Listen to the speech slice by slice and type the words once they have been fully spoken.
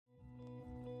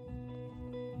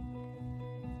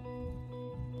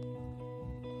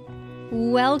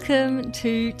Welcome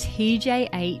to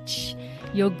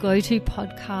TJH, your go-to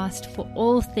podcast for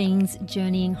all things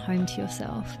journeying home to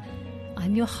yourself.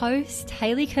 I'm your host,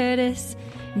 Hayley Curtis,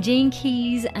 Gene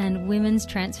Keys and Women's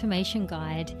Transformation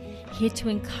Guide, here to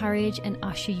encourage and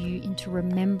usher you into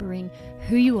remembering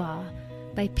who you are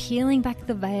by peeling back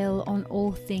the veil on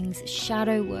all things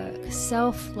shadow work,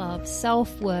 self-love,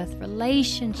 self-worth,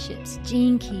 relationships,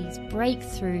 Gene Keys,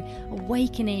 breakthrough,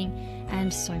 awakening,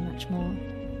 and so much more.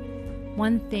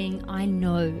 One thing I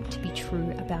know to be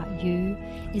true about you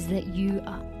is that you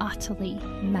are utterly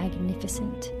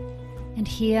magnificent. And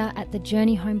here at the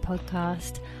Journey Home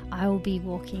podcast, I will be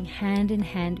walking hand in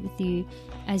hand with you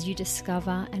as you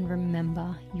discover and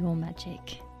remember your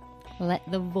magic. Let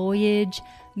the voyage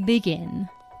begin.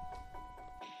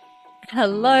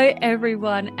 Hello,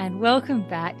 everyone, and welcome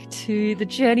back to the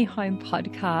Journey Home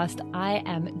podcast. I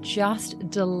am just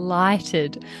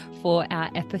delighted for our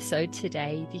episode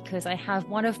today because I have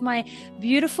one of my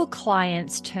beautiful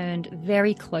clients turned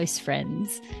very close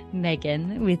friends,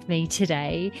 Meghan, with me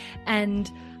today.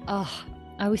 And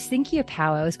I was thinking of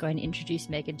how I was going to introduce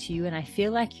Meghan to you, and I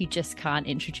feel like you just can't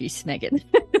introduce Meghan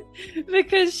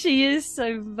because she is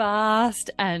so vast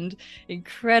and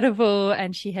incredible,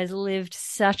 and she has lived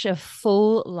such a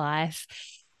full life.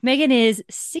 Meghan is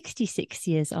 66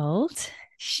 years old.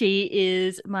 She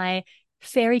is my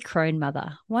fairy crone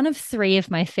mother, one of three of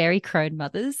my fairy crone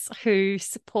mothers who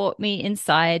support me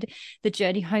inside the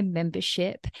Journey Home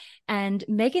membership. And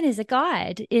Meghan is a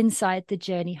guide inside the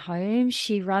Journey Home.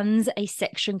 She runs a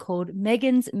section called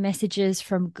Meghan's Messages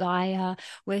from Gaia,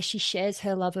 where she shares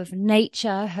her love of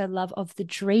nature, her love of the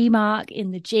dream arc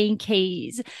in the Gene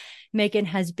Keys. Meghan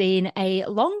has been a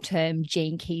long-term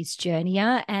Gene Keys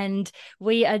journeyer, and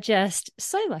we are just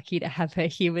so lucky to have her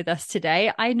here with us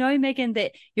today. I know, Meghan,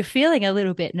 that you're feeling a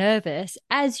little bit nervous,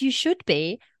 as you should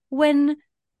be when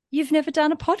you've never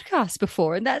done a podcast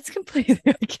before, and that's completely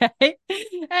okay.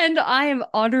 And I am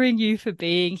honoring you for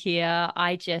being here.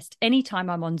 Anytime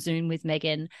I'm on Zoom with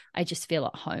Meghan, I just feel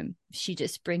at home. She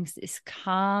just brings this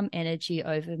calm energy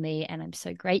over me, and I'm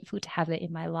so grateful to have her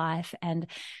in my life, and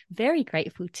very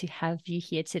grateful to have you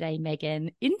here today,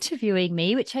 Meghan, interviewing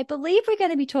me, which I believe we're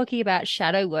going to be talking about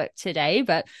shadow work today,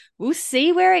 but we'll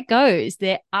see where it goes.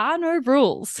 There are no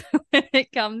rules when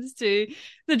it comes to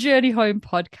the Journey Home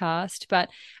podcast, but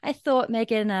I thought,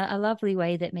 Meghan, a lovely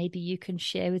way that maybe you can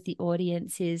share with the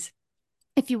audience is,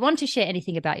 if you want to share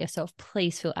anything about yourself,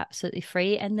 please feel absolutely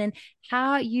free. And then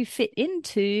how you fit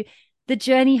into the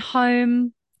Journey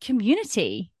Home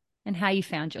community and how you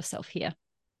found yourself here.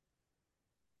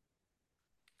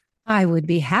 I would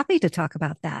be happy to talk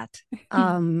about that.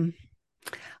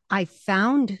 I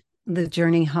found the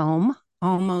Journey Home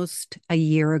almost a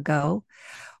year ago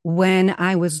when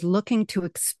I was looking to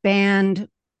expand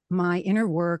my inner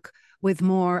work with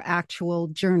more actual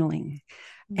journaling.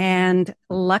 And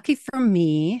lucky for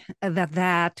me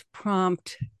that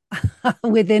prompt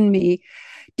within me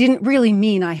didn't really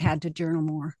mean I had to journal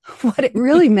more. What it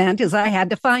really meant is I had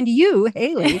to find you,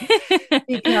 Hayley,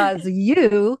 because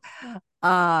you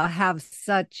have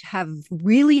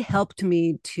really helped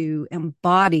me to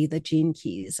embody the Gene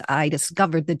Keys. I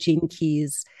discovered the Gene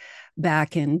Keys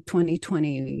back in late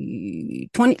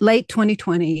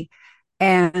 2020.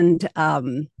 And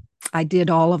I did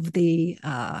all of the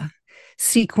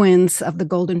sequence of the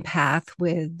Golden Path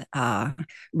with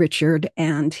Richard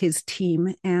and his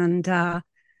team. And I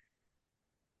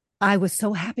was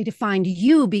so happy to find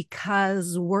you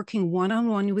because working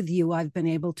one-on-one with you, I've been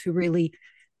able to really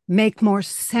make more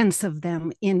sense of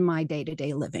them in my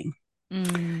day-to-day living.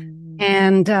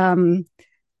 And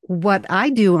what I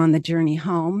do on the Journey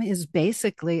Home is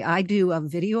basically I do a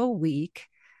video a week,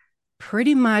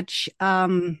 pretty much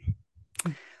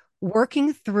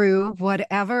working through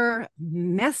whatever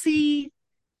messy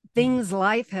things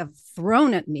life have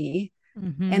thrown at me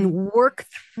and work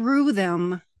through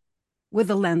them with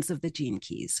the lens of the Gene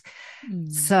Keys.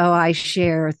 So I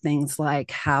share things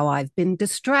like how I've been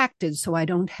distracted so I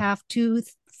don't have to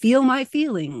feel my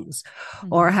feelings,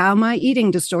 or how my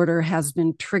eating disorder has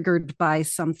been triggered by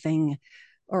something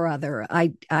or other.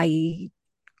 I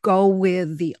go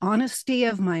with the honesty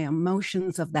of my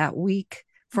emotions of that week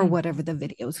for whatever the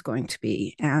video is going to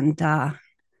be. And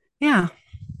yeah.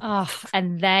 Oh,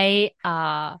 and they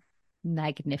are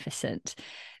magnificent.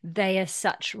 They are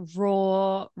such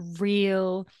raw,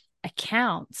 real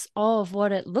accounts of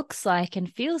what it looks like and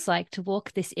feels like to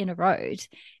walk this inner road.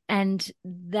 And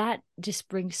that just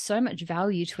brings so much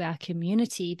value to our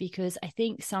community, because I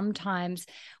think sometimes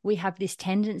we have this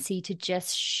tendency to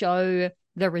just show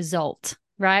the result,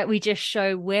 right? We just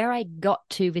show where I got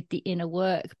to with the inner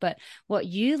work. But what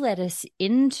you led us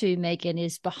into, Meghan,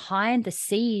 is behind the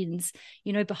scenes,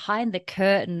 behind the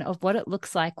curtain of what it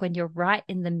looks like when you're right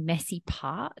in the messy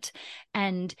part.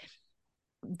 And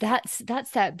that's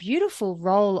that beautiful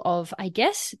role of, I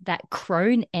guess, that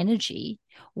crone energy,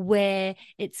 where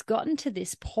it's gotten to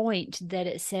this point that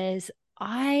it says,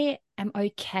 I am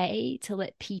okay to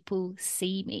let people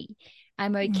see me.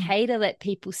 I'm okay to let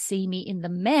people see me in the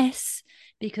mess,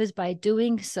 because by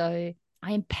doing so,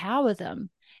 I empower them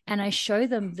and I show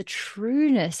them the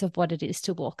trueness of what it is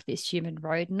to walk this human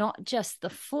road, not just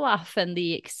the fluff and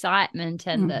the excitement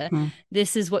and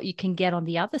this is what you can get on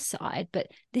the other side, but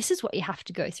this is what you have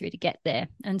to go through to get there.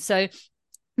 And so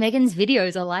Meghan's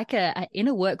videos are like a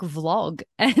inner work vlog,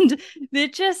 and they're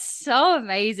just so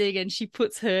amazing. And she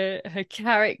puts her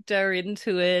character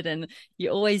into it, and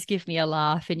you always give me a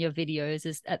laugh in your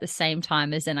videos at the same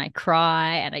time as then I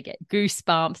cry and I get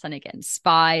goosebumps and I get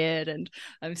inspired. And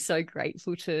I'm so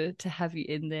grateful to have you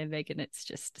in there, Meghan. It's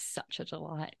just such a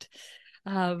delight.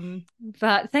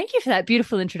 But thank you for that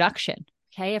beautiful introduction.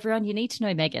 Okay, everyone, you need to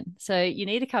know Meghan. So you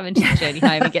need to come into the journey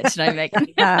home and get to know Meghan.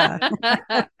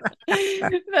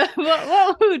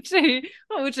 what we'll do,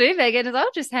 Meghan, is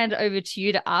I'll just hand it over to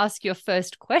you to ask your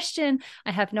first question.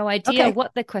 I have no idea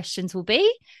what the questions will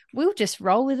be. We'll just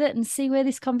roll with it and see where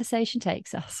this conversation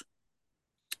takes us.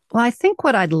 Well, I think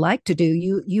what I'd like to do,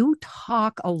 you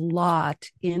talk a lot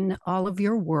in all of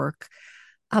your work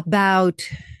about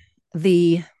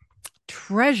the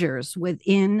treasures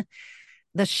within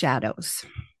the shadows.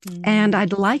 And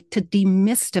I'd like to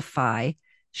demystify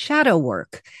shadow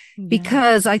work,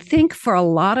 because I think for a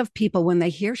lot of people, when they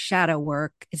hear shadow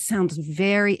work, it sounds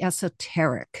very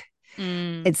esoteric.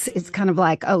 It's kind of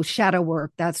like, oh, shadow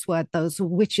work, that's what those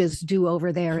witches do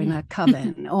over there in a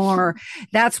coven, or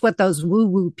that's what those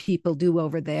woo-woo people do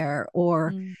over there.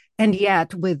 And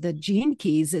yet with the gene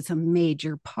keys, it's a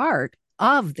major part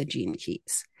of the gene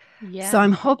keys. So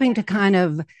I'm hoping to kind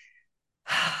of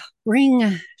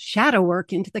bring shadow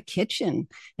work into the kitchen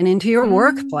and into your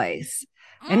workplace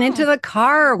and into the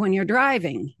car when you're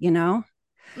driving,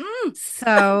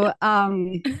 So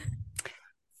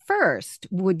first,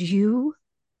 would you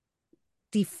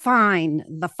define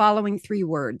the following 3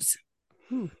 words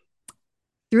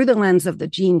through the lens of the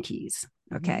gene keys?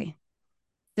 Okay.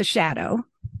 The shadow,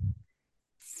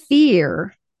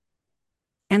 fear,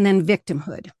 and then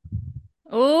victimhood.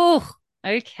 Oh,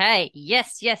 okay.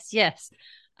 Yes.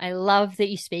 I love that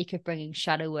you speak of bringing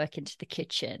shadow work into the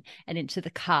kitchen and into the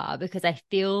car, because I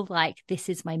feel like this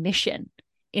is my mission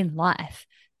in life,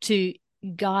 to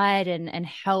guide and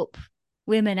help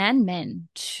women and men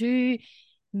to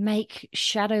make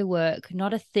shadow work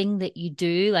not a thing that you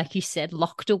do, like you said,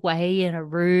 locked away in a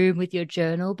room with your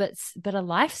journal, but a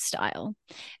lifestyle.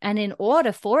 And in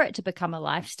order for it to become a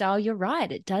lifestyle, you're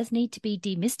right, it does need to be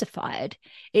demystified.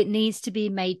 It needs to be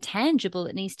made tangible.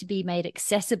 It needs to be made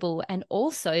accessible. And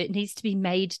also it needs to be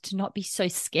made to not be so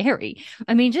scary.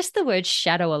 I mean, just the word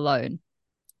shadow alone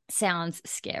sounds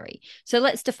scary. So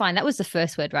let's define, that was the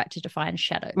first word, right? To define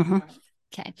shadow.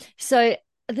 Okay. So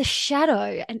the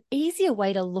shadow, an easier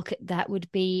way to look at that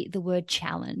would be the word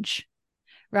challenge,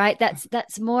 right?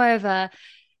 That's more of a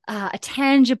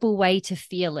tangible way to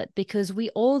feel it, because we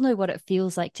all know what it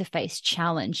feels like to face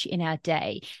challenge in our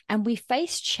day. And we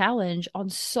face challenge on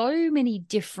so many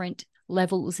different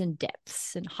levels and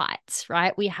depths and heights,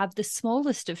 right? We have the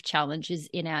smallest of challenges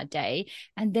in our day,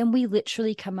 and then we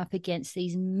literally come up against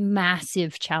these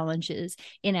massive challenges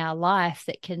in our life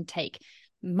that can take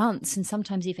months and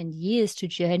sometimes even years to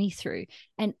journey through.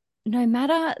 And no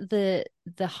matter the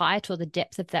height or the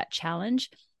depth of that challenge,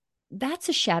 that's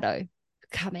a shadow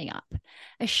coming up.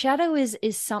 A shadow is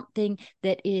something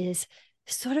that is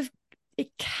sort of,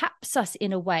 it caps us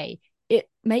in a way. It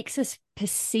makes us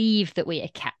perceive that we are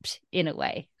capped in a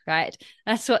way, right?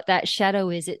 That's what that shadow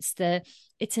is.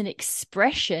 It's an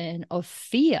expression of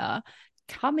fear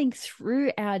coming through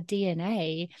our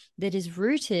DNA that is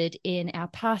rooted in our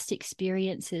past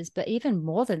experiences. But even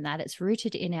more than that, it's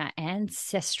rooted in our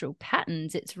ancestral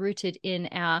patterns. It's rooted in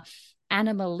our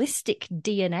animalistic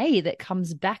DNA that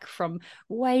comes back from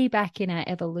way back in our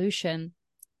evolution,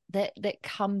 that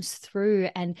comes through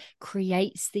and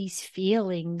creates these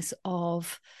feelings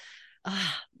of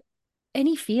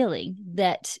any feeling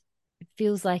that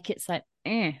feels like it's like,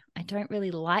 I don't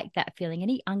really like that feeling.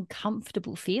 Any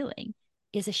uncomfortable feeling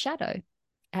is a shadow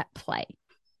at play.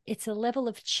 It's a level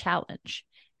of challenge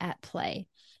at play.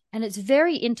 And it's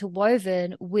very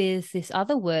interwoven with this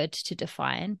other word to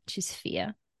define, which is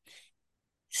fear.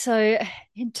 So,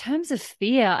 in terms of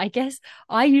fear, I guess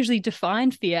I usually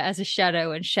define fear as a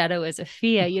shadow and shadow as a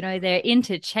fear. They're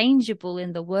interchangeable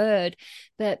in the word,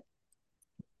 but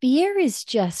fear is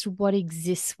just what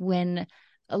exists when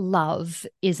love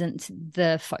isn't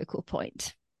the focal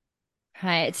point,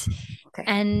 right? Okay.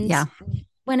 And Yeah.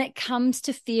 when it comes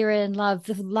to fear and love,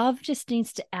 the love just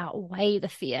needs to outweigh the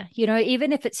fear.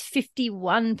 Even if it's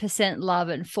 51% love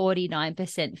and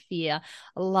 49% fear,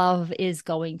 love is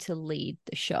going to lead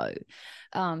the show.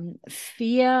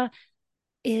 Fear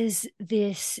is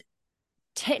this,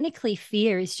 technically,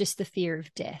 fear is just the fear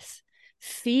of death.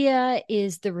 Fear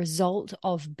is the result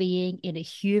of being in a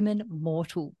human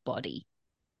mortal body.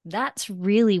 That's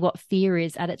really what fear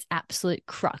is at its absolute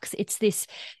crux. It's this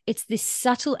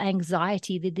subtle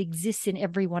anxiety that exists in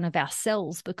every one of our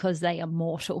cells because they are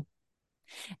mortal.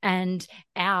 And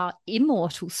our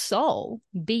immortal soul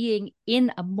being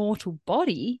in a mortal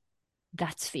body,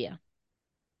 that's fear.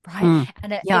 Right.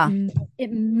 And Yeah.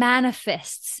 it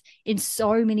manifests in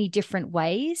so many different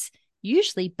ways,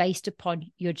 usually based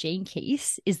upon your gene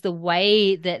keys, is the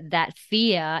way that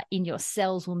fear in your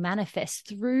cells will manifest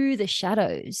through the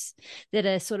shadows that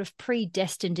are sort of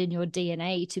predestined in your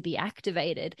DNA to be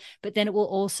activated. But then it will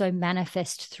also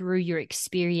manifest through your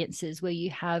experiences where you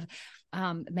have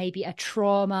maybe a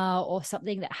trauma or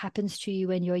something that happens to you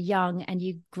when you're young, and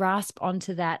you grasp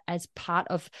onto that as part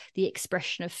of the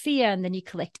expression of fear, and then you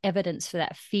collect evidence for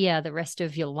that fear the rest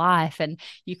of your life, and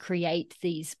you create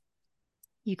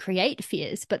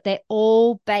fears, but they're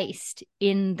all based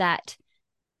in that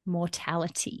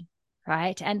mortality,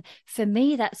 right? And for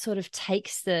me, that sort of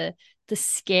takes the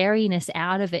scariness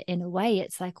out of it in a way.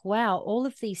 It's like, wow, all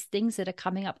of these things that are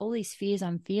coming up, all these fears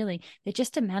I'm feeling, they're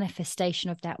just a manifestation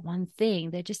of that one thing.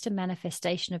 They're just a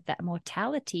manifestation of that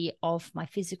mortality of my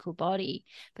physical body.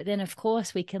 But then, of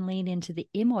course, we can lean into the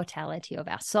immortality of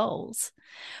our souls,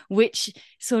 which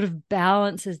sort of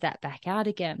balances that back out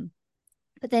again.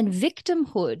 But then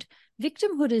victimhood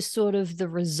is sort of the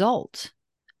result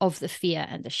of the fear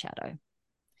and the shadow.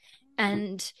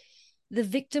 And the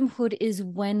victimhood is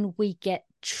when we get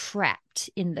trapped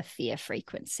in the fear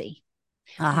frequency.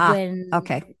 Aha. When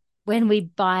Okay. when we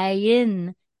buy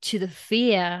in to the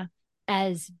fear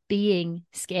as being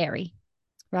scary,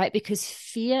 right? Because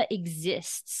fear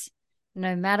exists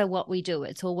no matter what we do,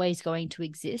 it's always going to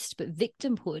exist. But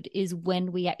victimhood is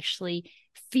when we actually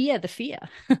fear the fear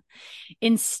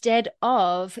instead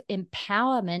of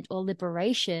empowerment or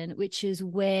liberation, which is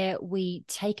where we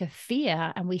take a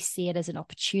fear and we see it as an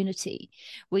opportunity.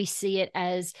 We see it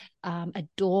as a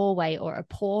doorway or a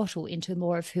portal into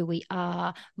more of who we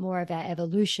are, more of our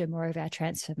evolution, more of our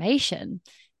transformation.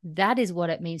 That is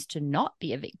what it means to not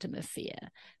be a victim of fear.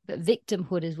 But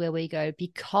victimhood is where we go,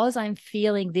 because I'm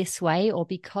feeling this way, or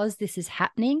because this is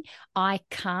happening, I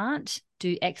can't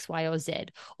do X, Y, or Z.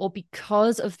 Or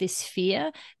because of this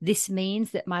fear, this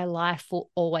means that my life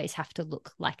will always have to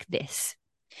look like this.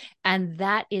 And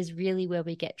that is really where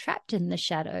we get trapped in the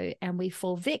shadow and we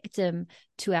fall victim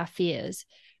to our fears.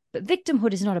 But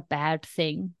victimhood is not a bad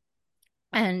thing.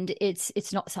 And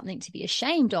it's not something to be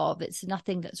ashamed of. It's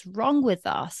nothing that's wrong with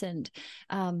us. And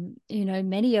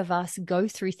many of us go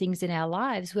through things in our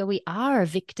lives where we are a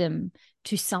victim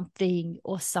to something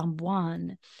or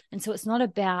someone. And so it's not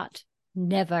about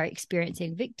never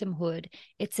experiencing victimhood.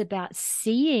 It's about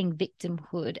seeing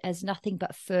victimhood as nothing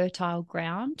but fertile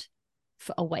ground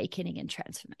for awakening and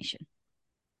transformation.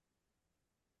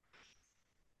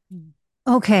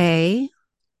 Okay.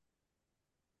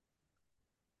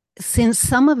 Since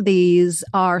some of these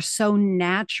are so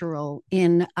natural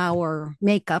in our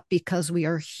makeup because we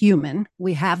are human,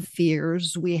 we have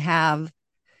fears, we have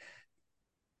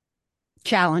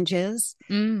challenges.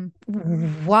 Mm.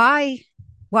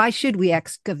 Why should we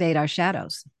excavate our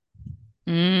shadows?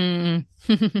 Mm.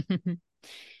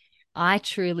 I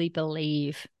truly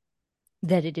believe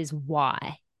that it is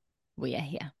why we are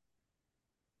here.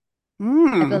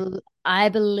 Mm. I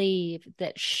believe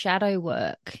that shadow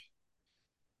work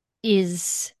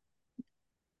is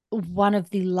one of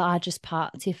the largest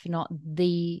parts, if not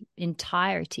the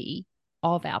entirety,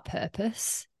 of our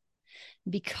purpose,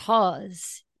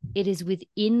 because it is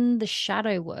within the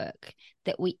shadow work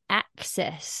that we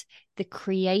access the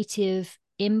creative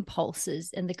impulses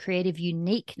and the creative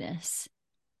uniqueness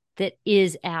that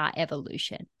is our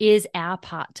evolution, is our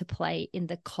part to play in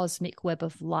the cosmic web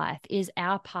of life, is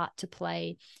our part to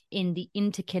play in the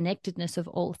interconnectedness of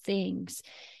all things.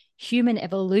 Human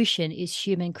evolution is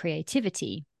human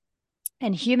creativity.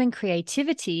 And human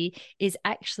creativity is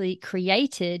actually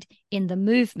created in the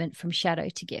movement from shadow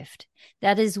to gift.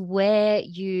 That is where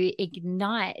you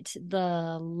ignite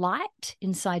the light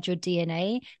inside your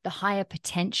DNA, the higher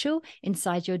potential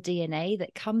inside your DNA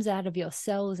that comes out of your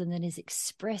cells and then is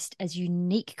expressed as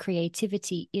unique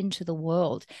creativity into the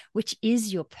world, which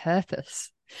is your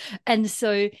purpose. And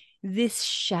so this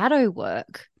shadow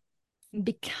work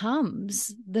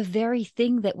becomes the very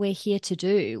thing that we're here to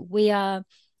do.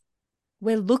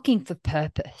 We're looking for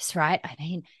purpose, right? I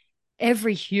mean,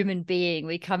 every human being,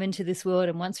 we come into this world,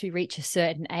 and once we reach a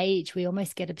certain age, we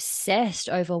almost get obsessed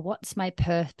over what's my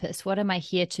purpose? What am I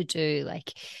here to do?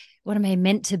 Like, what am I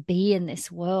meant to be in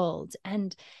this world?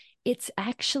 And it's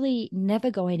actually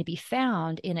never going to be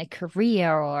found in a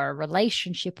career or a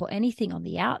relationship or anything on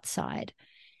the outside.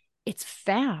 It's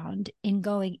found in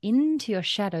going into your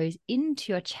shadows,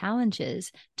 into your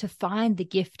challenges to find the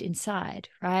gift inside,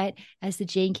 right? As the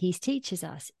Gene Keys teaches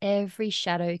us, every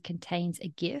shadow contains a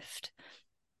gift.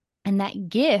 And that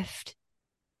gift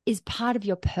is part of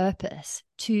your purpose,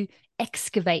 to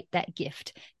excavate that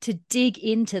gift, to dig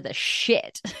into the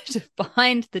shit, to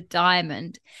find the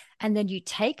diamond. And then you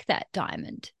take that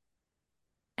diamond,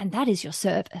 and that is your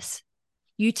service.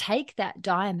 You take that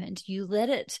diamond, you let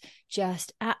it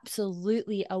just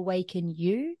absolutely awaken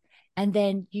you, and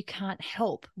then you can't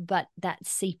help but that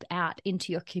seep out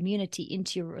into your community,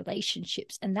 into your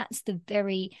relationships. And that's the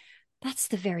very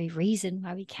reason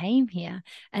why we came here.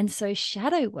 And so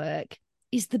shadow work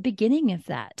is the beginning of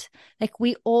that. Like,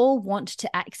 we all want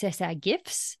to access our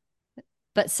gifts,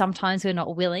 but sometimes we're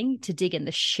not willing to dig in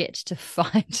the shit to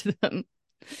find them.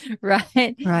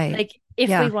 Right? Right. Like, if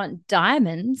we want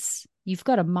diamonds, you've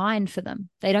got to mine for them.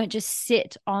 They don't just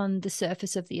sit on the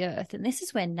surface of the earth. And this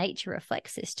is where nature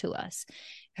reflects this to us.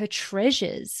 Her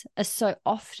treasures are so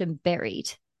often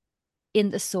buried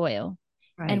in the soil.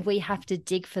 Right. And we have to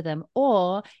dig for them.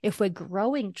 Or if we're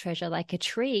growing treasure like a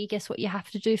tree, guess what you have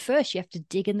to do first? You have to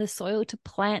dig in the soil to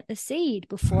plant the seed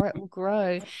before it will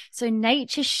grow. So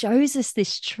nature shows us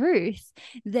this truth,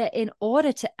 that in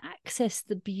order to access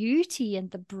the beauty and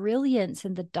the brilliance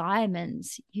and the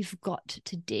diamonds, you've got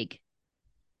to dig.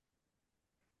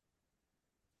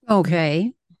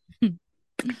 Okay.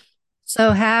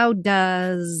 So how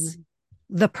does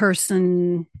the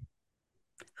person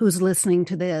who's listening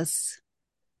to this,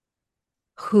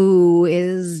 who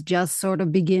is just sort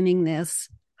of beginning this,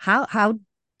 how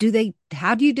do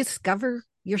you discover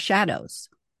your shadows?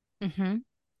 Mm-hmm.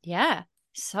 Yeah.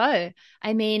 So,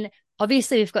 I mean,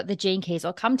 obviously we've got the Gene Keys.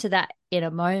 I'll come to that in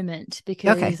a moment,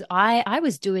 because I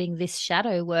was doing this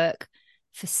shadow work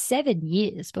for 7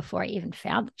 years before I even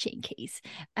found the Gene Keys,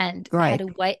 and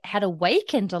had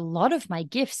awakened a lot of my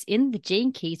gifts in the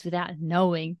Gene Keys without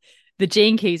knowing the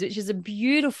Gene Keys, which is a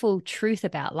beautiful truth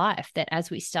about life, that as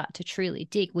we start to truly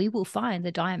dig, we will find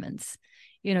the diamonds,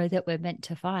 that we're meant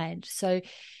to find. So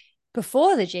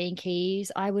before the Gene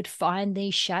Keys, I would find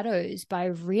these shadows by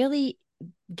really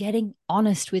getting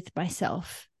honest with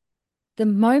myself. The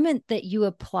moment that you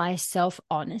apply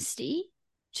self-honesty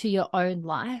to your own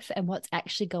life and what's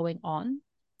actually going on,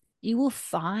 you will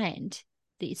find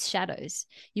these shadows.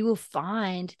 You will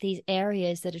find these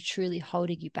areas that are truly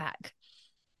holding you back.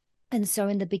 And so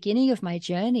in the beginning of my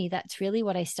journey, that's really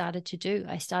what I started to do.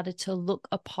 I started to look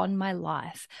upon my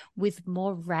life with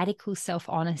more radical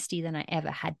self-honesty than I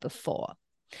ever had before.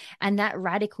 And that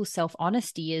radical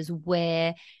self-honesty is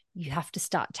where you have to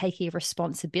start taking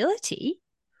responsibility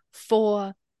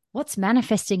for what's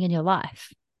manifesting in your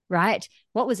life, right?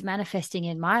 What was manifesting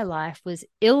in my life was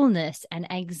illness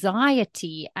and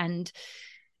anxiety and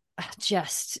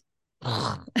just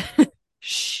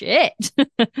shit.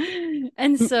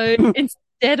 And so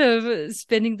instead of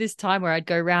spending this time where I'd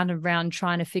go round and round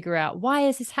trying to figure out, why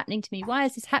is this happening to me? Why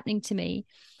is this happening to me?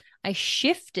 I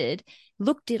shifted,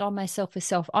 looked it on myself with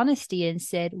self-honesty and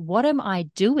said, what am I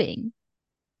doing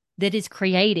that is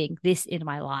creating this in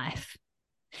my life?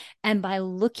 And by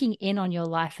looking in on your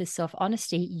life with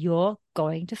self-honesty, you're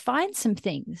going to find some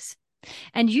things.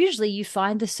 And usually you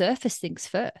find the surface things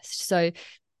first. So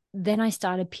then I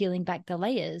started peeling back the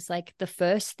layers. Like, the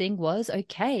first thing was,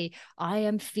 okay, I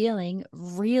am feeling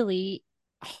really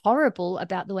horrible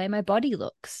about the way my body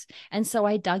looks. And so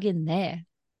I dug in there,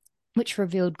 which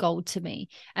revealed gold to me.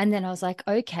 And then I was like,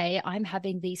 okay, I'm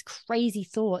having these crazy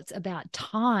thoughts about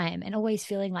time and always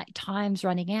feeling like time's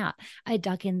running out. I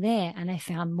dug in there and I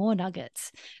found more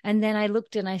nuggets. And then I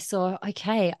looked and I saw,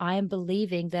 okay, I am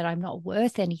believing that I'm not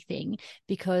worth anything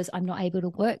because I'm not able to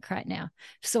work right now.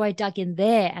 So I dug in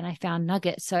there and I found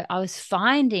nuggets. So I was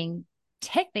finding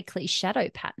technically shadow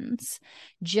patterns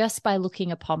just by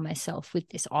looking upon myself with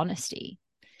this honesty.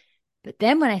 But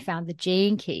then when I found the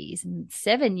gene keys and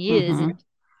 7 years Mm-hmm.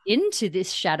 into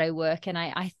this shadow work, and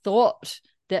I thought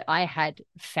that I had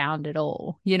found it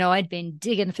all. I'd been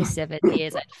digging for 7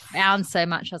 years. I'd found so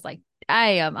much. I was like,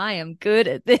 damn, I am good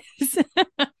at this.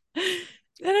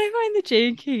 Then I find the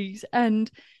gene keys, and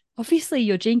obviously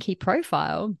your gene key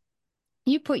profile,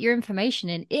 you put your information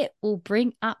in, it will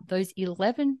bring up those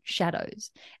 11 shadows.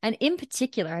 And in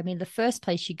particular, I mean, the first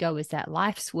place you go is that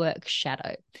life's work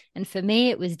shadow. And for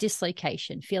me, it was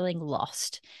dislocation, feeling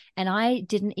lost. And I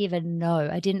didn't even know,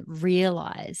 I didn't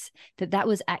realize that that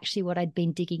was actually what I'd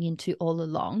been digging into all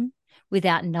along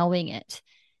without knowing it.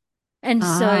 And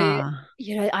so, Ah,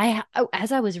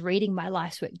 as I was reading my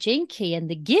life's work gene key and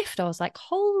the gift, I was like,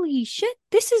 holy shit,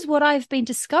 this is what I've been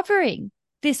discovering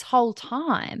this whole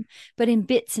time, but in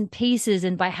bits and pieces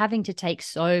and by having to take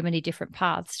so many different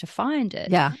paths to find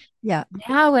it. yeah, yeah.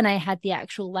 Now, when I had the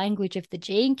actual language of the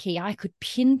gene key, I could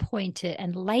pinpoint it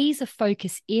and laser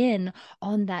focus in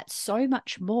on that so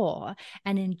much more.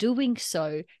 And in doing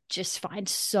so, just find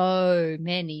so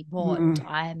many more Mm,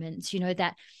 diamonds.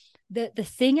 That the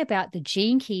thing about the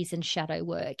gene keys and shadow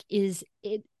work is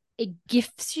it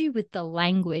gifts you with the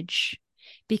language,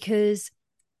 because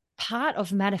part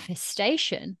of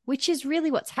manifestation, which is really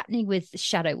what's happening with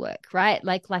shadow work, right?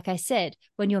 Like I said,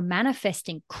 when you're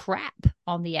manifesting crap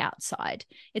on the outside,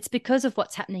 it's because of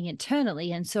what's happening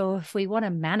internally. And so if we want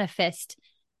to manifest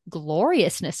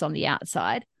gloriousness on the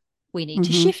outside, we need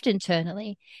to mm-hmm. shift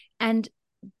internally. And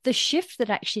the shift that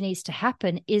actually needs to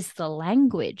happen is the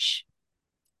language.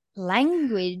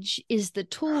 Language is the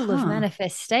tool of Huh.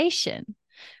 manifestation,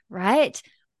 right?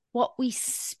 What we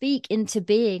speak into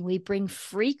being, we bring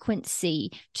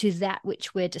frequency to that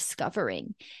which we're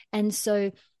discovering. And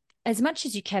so, as much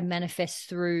as you can manifest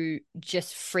through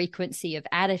just frequency of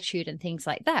attitude and things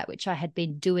like that, which I had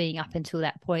been doing up until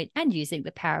that point and using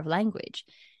the power of language,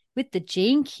 with the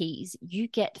gene keys, you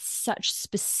get such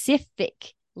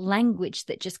specific language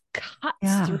that just cuts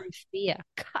Yeah. through fear,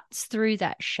 cuts through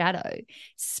that shadow,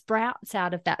 sprouts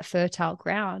out of that fertile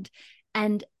ground.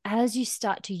 And as you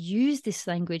start to use this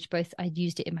language, both I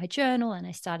used it in my journal and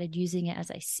I started using it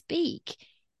as I speak,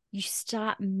 you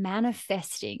start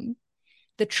manifesting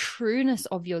the trueness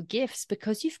of your gifts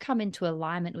because you've come into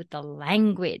alignment with the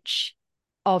language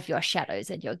of your shadows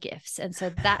and your gifts. And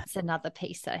so that's another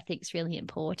piece that I think is really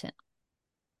important.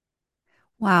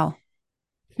 Wow.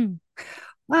 Hmm.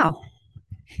 Wow.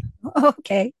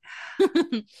 Okay.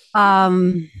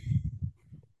 Um,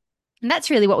 And that's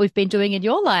really what we've been doing in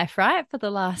your life, right? For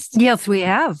the last yes, we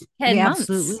have. We 10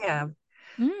 absolutely months, have.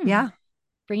 mm, Yeah.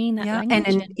 bringing that Yeah. And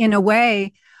language in. in a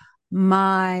way,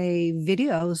 my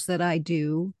videos that I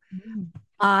do, Mm,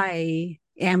 I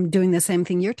am doing the same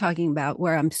thing you're talking about,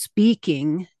 where I'm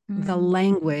speaking the mm,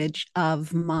 language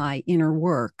of my inner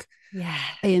work yeah.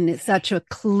 in such a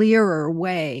clearer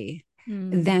way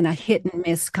Mm, than a hit and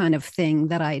miss kind of thing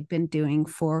that I had been doing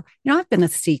for, I've been a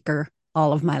seeker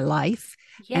all of my life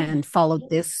yeah. and followed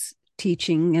this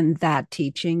teaching and that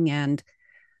teaching. And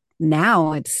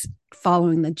now it's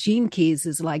following the gene keys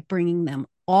is like bringing them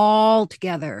all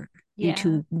together Yeah.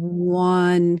 into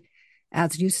one,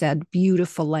 as you said,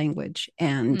 beautiful language.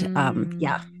 And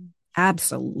yeah, Mm,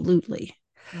 absolutely.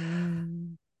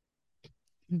 mm,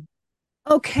 mm,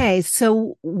 Okay,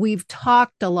 so we've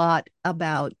talked a lot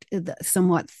about the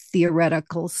somewhat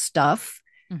theoretical stuff.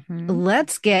 mhm,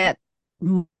 Let's get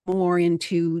more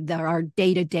into our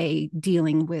day to day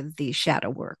dealing with the shadow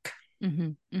work.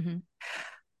 mhm, mhm,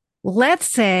 Let's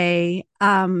say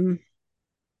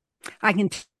I can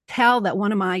tell that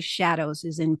one of my shadows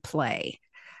is in play,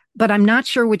 but I'm not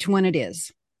sure which one it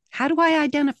is. How do I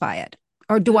identify it?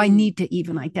 Or do I Ooh, need to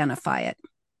even identify it?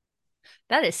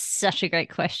 that is such a great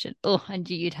question. Oh, I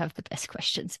knew you'd have the best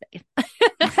questions, babe.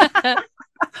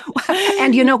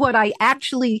 And you know what? I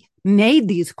actually made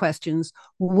these questions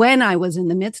when I was in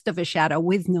the midst of a shadow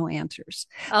with no answers.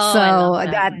 Oh, I love So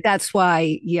that. that's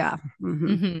why, yeah.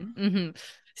 Mm-hmm.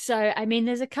 So, I mean,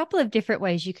 there's a couple of different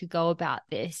ways you could go about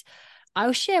this.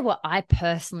 I'll share what I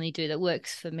personally do that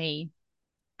works for me.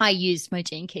 I use my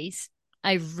gene keys.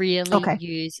 I really Okay.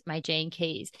 use my gene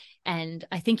keys. And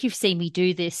I think you've seen me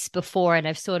do this before. And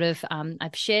I've sort of,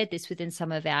 I've shared this within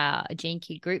some of our gene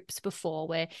key groups before,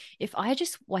 where if I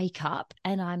just wake up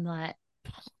and I'm like,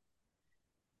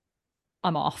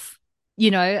 I'm off.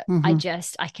 Mm-hmm.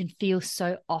 I can feel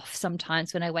so off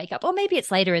sometimes when I wake up, or maybe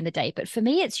it's later in the day, but for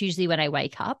me, it's usually when I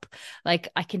wake up. Like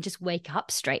I can just wake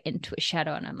up straight into a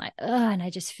shadow and I'm like, ugh, and I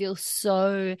just feel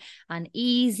so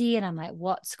uneasy. And I'm like,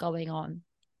 what's going on?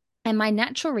 And my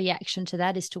natural reaction to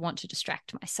that is to want to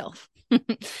distract myself.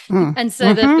 And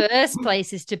so the Mm-hmm. first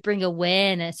place is to bring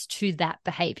awareness to that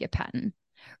behavior pattern,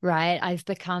 right? I've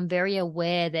become very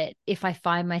aware that if I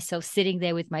find myself sitting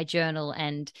there with my journal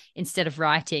and instead of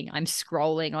writing, I'm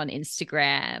scrolling on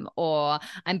Instagram, or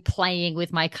I'm playing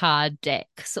with my card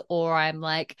decks, or I'm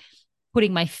like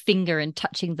putting my finger and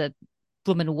touching the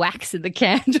blooming wax in the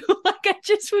candle. Like I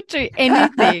just would do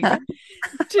anything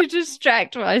to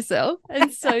distract myself.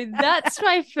 And so that's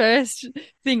my first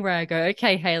thing where I go,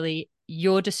 okay, Haley,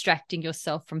 you're distracting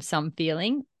yourself from some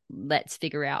feeling. Let's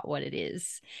figure out what it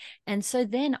is. And so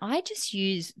then I just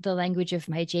use the language of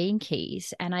my gene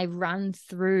keys and I run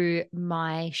through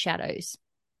my shadows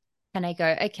and I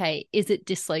go, okay, is it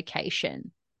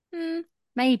dislocation?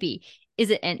 Maybe. Is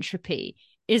it entropy?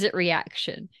 Is it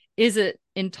reaction? Is it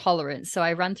intolerance? So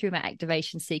I run through my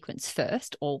activation sequence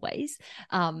first, always.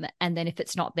 And then if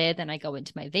it's not there, then I go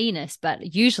into my Venus.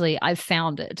 But usually I've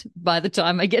found it by the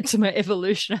time I get to my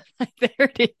evolution. I'm like,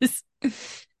 there it is.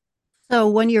 So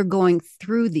when you're going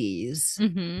through these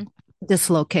Mm-hmm.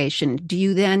 dislocation, do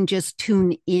you then just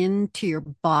tune in to your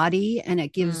body and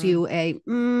it gives you a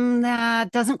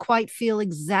that doesn't quite feel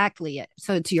exactly it?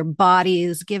 So it's your body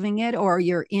is giving it, or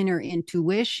your inner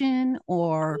intuition,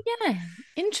 or Yeah,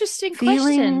 interesting question.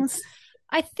 feelings?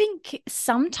 I think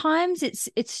sometimes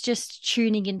it's just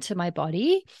tuning into my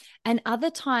body, and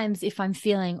other times if I'm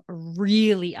feeling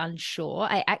really unsure,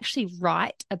 I actually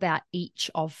write about each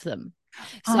of them.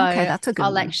 Oh, okay, So that's a good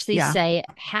I'll one. actually Yeah. say,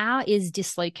 how is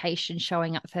dislocation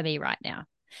showing up for me right now?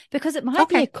 Because it might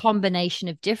be a Okay. combination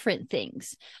of different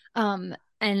things. And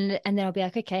then I'll be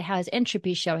like, okay, how is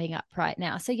entropy showing up right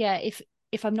now? So yeah,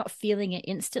 if I'm not feeling it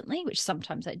instantly, which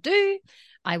sometimes I do,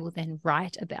 I will then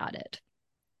write about it.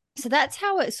 So that's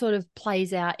how it sort of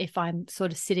plays out if I'm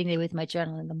sort of sitting there with my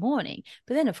journal in the morning.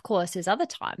 But then, of course, there's other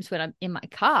times when I'm in my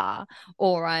car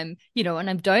or and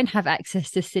I don't have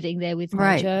access to sitting there with my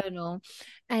Right. journal.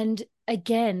 And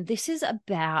again, this is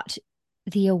about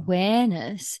the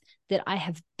awareness that I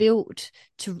have built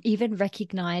to even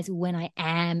recognize when I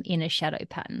am in a shadow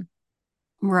pattern.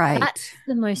 Right. That's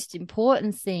the most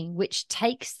important thing, which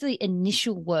takes the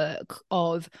initial work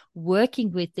of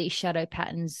working with these shadow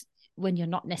patterns when you're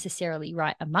not necessarily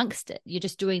right amongst it. You're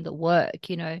just doing the work,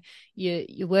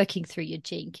 you're working through your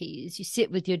gene keys. You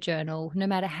sit with your journal, no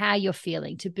matter how you're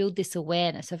feeling, to build this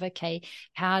awareness of, okay,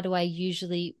 how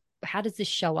does this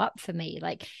show up for me?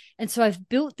 And so I've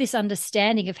built this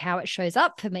understanding of how it shows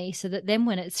up for me so that then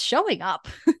when it's showing up,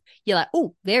 you're like,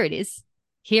 oh, there it is.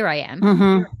 Here I am.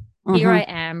 Mm-hmm. Here I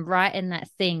Mm-hmm. am, right in that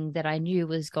thing that I knew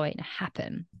was going to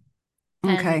happen.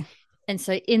 And Okay. and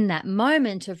so in that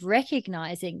moment of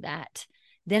recognizing that,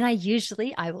 then I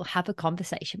will have a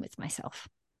conversation with myself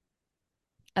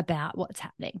about what's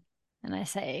happening. And I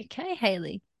say, okay,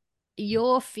 Haley,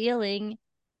 you're feeling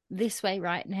this way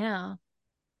right now.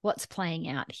 What's playing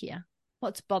out here?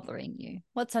 What's bothering you?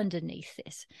 What's underneath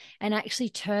this? And actually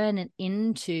turn it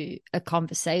into a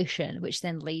conversation, which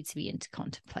then leads me into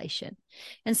contemplation.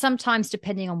 And sometimes,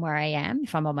 depending on where I am,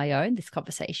 if I'm on my own, this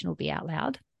conversation will be out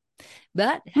loud.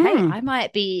 But hey, Hmm. I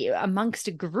might be amongst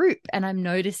a group and I'm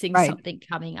noticing Right. something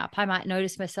coming up. I might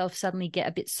notice myself suddenly get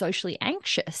a bit socially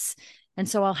anxious. And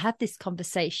so I'll have this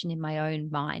conversation in my own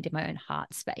mind, in my own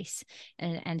heart space,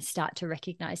 and start to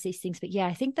recognize these things. But yeah,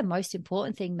 I think the most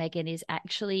important thing, Megan, is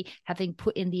actually having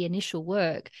put in the initial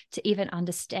work to even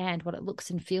understand what it looks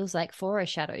and feels like for a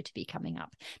shadow to be coming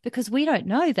up. Because we don't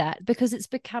know that because it's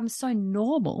become so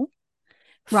normal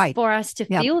Right. for us to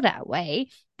Yep. feel that way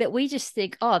that we just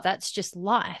think, oh, that's just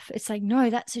life. It's like, no,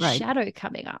 that's a Right. shadow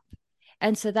coming up.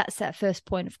 And so that's that first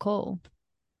point of call.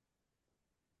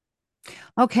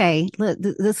 Okay.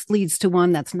 This leads to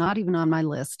one that's not even on my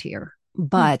list here. Hmm.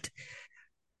 But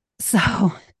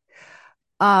so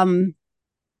um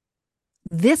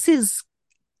this is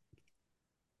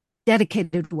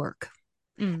dedicated work.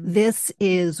 Mm. This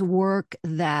is work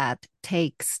that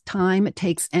takes time, it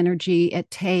takes energy,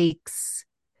 it takes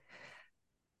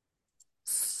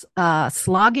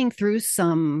slogging through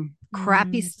some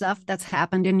crappy Mm. stuff that's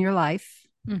happened in your life.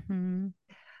 Mm-hmm.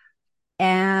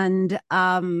 And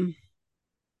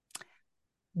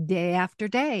day after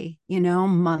day,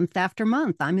 month after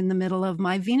month, I'm in the middle of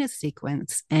my Venus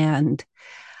sequence. And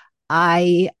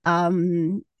I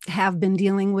have been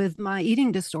dealing with my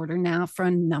eating disorder now for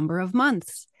a number of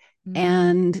months. Mm.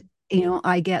 And,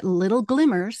 I get little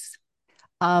glimmers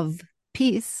of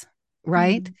peace,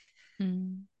 right? Mm.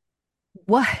 Mm.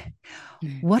 What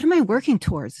what am I working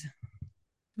towards?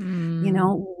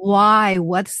 Mm. Why?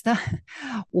 Where's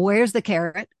the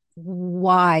carrot?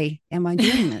 Why am I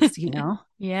doing this? Yeah,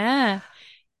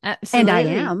 And I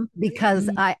absolutely. am, because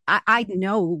Mm. I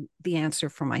know the answer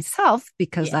for myself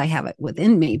because Yes. I have it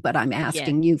within me, but I'm Yeah.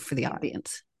 asking you for the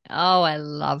audience. Oh, I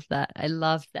love that. I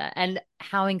love that. And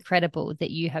how incredible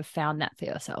that you have found that for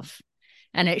yourself.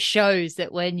 And it shows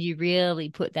that when you really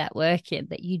put that work in,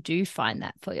 that you do find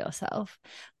that for yourself.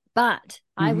 But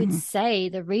I would Mm-hmm. say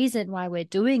the reason why we're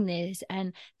doing this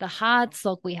and the hard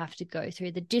slog we have to go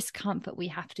through, the discomfort we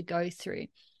have to go through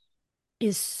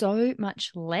is so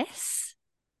much less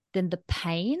than the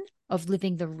pain of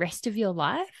living the rest of your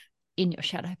life in your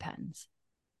shadow patterns.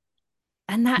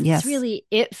 And that's Yes. really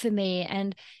it for me.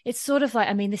 And it's sort of like,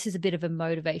 I mean, this is a bit of a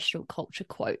motivational culture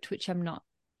quote, which I'm not,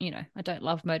 I don't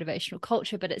love motivational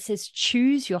culture, but it says,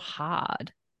 choose your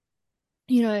hard.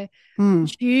 You know,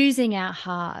 Mm. choosing our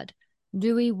hard.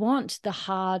 Do we want the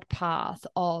hard path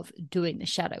of doing the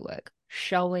shadow work,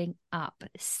 showing up,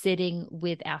 sitting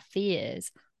with our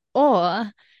fears?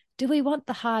 Or do we want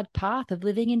the hard path of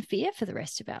living in fear for the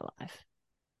rest of our life?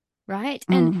 Right.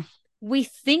 And Mm. we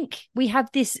think we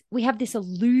have this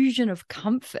illusion of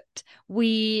comfort.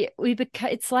 We become,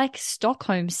 it's like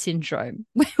Stockholm syndrome.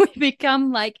 We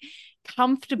become like Yeah.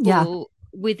 comfortable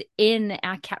within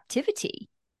our captivity,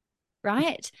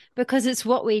 right? Because it's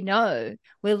what we know.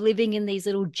 We're living in these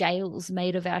little jails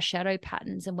made of our shadow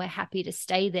patterns, and we're happy to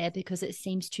stay there because it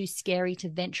seems too scary to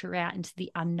venture out into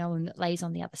the unknown that lays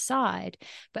on the other side.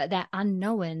 But that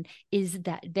unknown is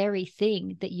that very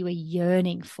thing that you are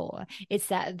yearning for. It's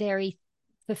that very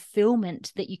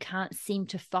fulfillment that you can't seem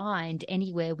to find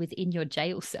anywhere within your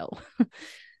jail cell.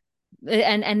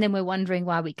 And then we're wondering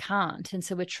why we can't, and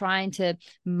so we're trying to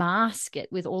mask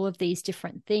it with all of these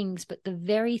different things, but the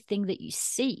very thing that you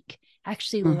seek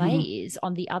actually Mm-hmm. lays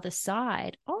on the other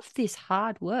side of this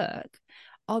hard work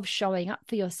of showing up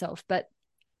for yourself. But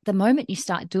the moment you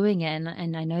start doing it,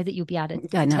 and I know that you'll be able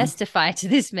to I know. testify to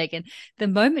this, Meghan, the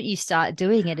moment you start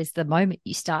doing it is the moment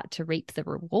you start to reap the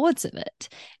rewards of it.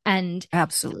 And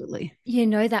Absolutely.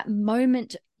 that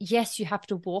moment, yes, you have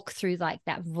to walk through like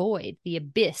that void, the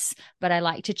abyss, but I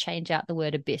like to change out the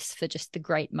word abyss for just the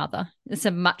great mother. It's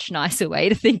a much nicer way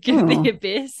to think of the Oh,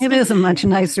 abyss, it is a much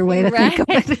nicer way to think right? of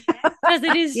it. Because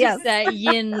it is Yes. just that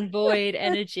yin void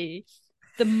energy.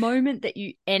 The moment that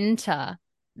you enter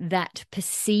that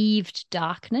perceived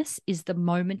darkness is the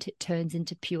moment it turns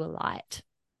into pure light.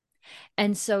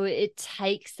 And so it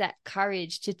takes that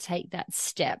courage to take that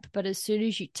step. But as soon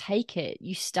as you take it,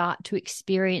 you start to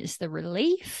experience the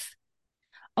relief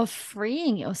of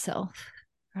freeing yourself,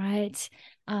 right?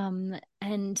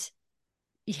 And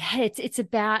yeah, it's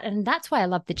about, and that's why I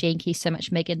love the Gene Keys so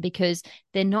much, Meghan, because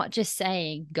they're not just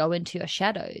saying go into your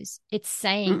shadows. It's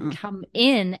saying Mm-mm. come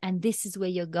in, and this is where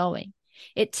you're going.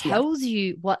 It Yeah. tells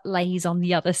you what lays on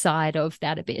the other side of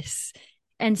that abyss.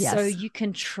 And so Yes. you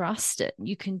can trust it.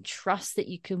 You can trust that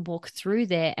you can walk through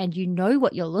there and you know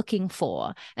what you're looking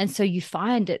for. And so you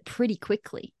find it pretty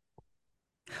quickly.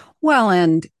 Well,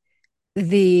 and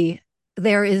the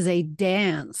there is a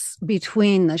dance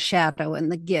between the shadow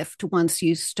and the gift once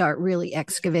you start really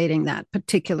excavating that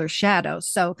particular shadow.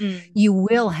 So Mm. you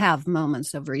will have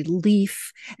moments of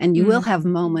relief, and you will have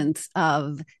Mm. moments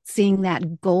of seeing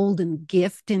that golden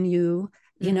gift in you,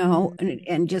 Mm.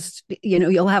 and just,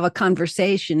 you'll have a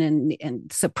conversation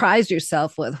and surprise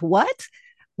yourself with what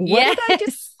did I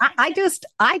just Yes.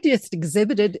 I just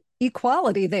exhibited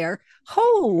equality there.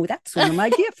 Oh, that's one of my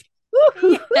gifts.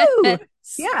 Woo-hoo-hoo. Yes.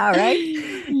 Yeah, right.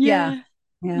 Yeah, Yeah.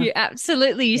 yeah, You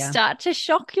absolutely, you yeah. start to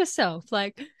shock yourself.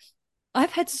 Like,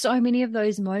 I've had so many of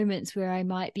those moments where I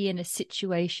might be in a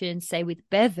situation, say with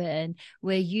Bevan,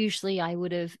 where usually I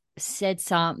would have said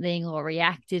something or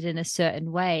reacted in a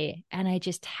certain way, and I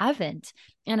just haven't.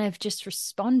 And I've just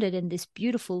responded in this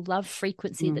beautiful love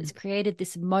frequency Mm. that's created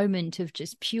this moment of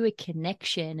just pure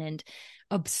connection and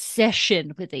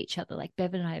obsession with each other. Like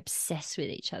Bevan and I obsess with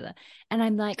each other. And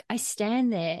I'm like, I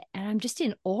stand there and I'm just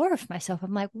in awe of myself.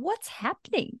 I'm like, what's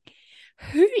happening?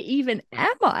 Who even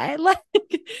am I? Like,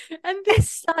 and this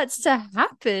starts to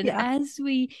happen Yeah. as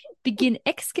we begin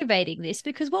excavating this,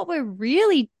 because what we're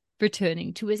really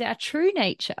returning to is our true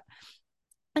nature.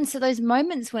 And so those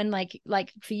moments when like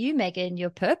for you, Meghan, your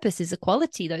purpose is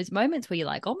equality, those moments where you're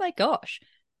like, oh my gosh,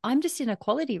 I'm just in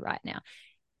equality right now.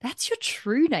 That's your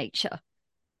true nature.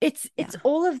 It's Yeah.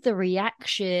 all of the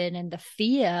reaction and the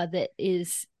fear that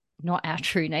is not our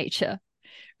true nature,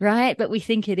 right? But we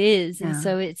think it is. And Yeah.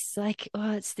 so it's like,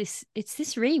 oh, it's this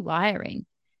rewiring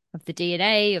of the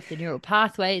DNA, of the neural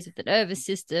pathways, of the nervous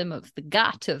system, of the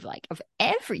gut, of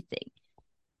everything.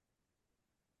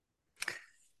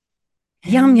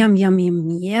 Yum, And yum, yum, yum,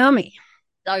 yummy.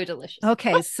 so delicious.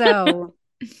 Okay, so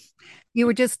you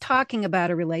were just talking about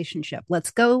a relationship.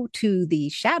 Let's go to the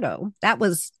shadow. That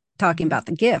was talking about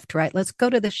the gift, right? Let's go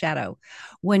to the shadow.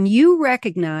 When you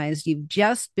recognize you've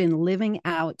just been living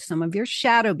out some of your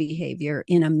shadow behavior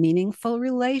in a meaningful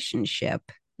relationship,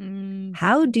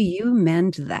 how do you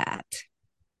mend that?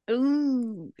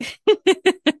 Ooh.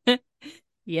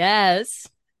 Yes.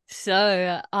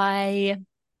 So I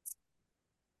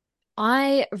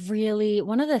really,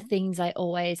 one of the things I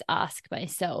always ask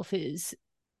myself is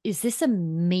this a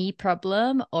me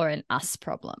problem or an us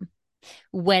problem?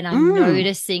 When I'm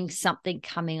noticing something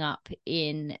coming up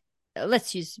in,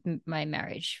 let's use my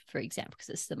marriage, for example, because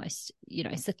it's the most,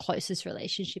 it's the closest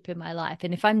relationship in my life.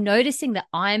 And if I'm noticing that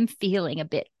I'm feeling a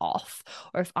bit off,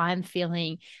 or if I'm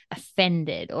feeling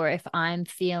offended, or if I'm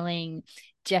feeling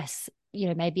just,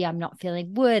 maybe I'm not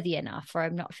feeling worthy enough, or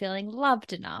I'm not feeling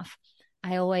loved enough,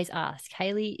 I always ask,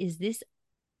 Haley, is this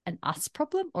an us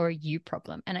problem or a you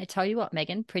problem? And I tell you what,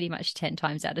 Meghan, pretty much 10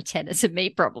 times out of 10, it's a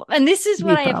me problem. And this is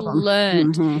what Me I have problem.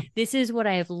 learned. Mm-hmm. This is what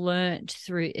I have learned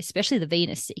through, especially the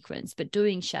Venus sequence, but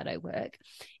doing shadow work,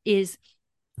 is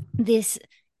this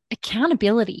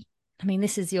accountability. I mean,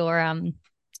 this is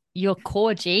your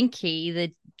core gene key,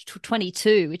 the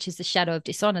 22, which is the shadow of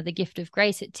dishonor, the gift of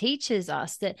grace. It teaches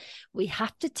us that we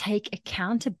have to take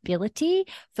accountability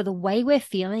for the way we're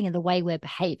feeling and the way we're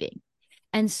behaving.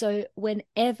 And so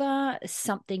whenever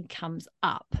something comes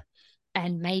up,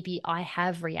 and maybe I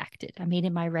have reacted, I mean,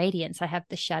 in my radiance, I have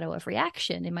the shadow of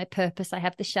reaction. In my purpose, I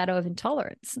have the shadow of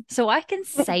intolerance. So I can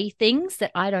say things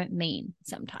that I don't mean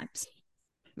sometimes,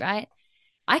 right?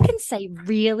 I can say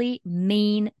really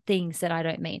mean things that I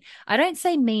don't mean. I don't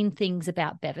say mean things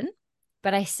about Bevan,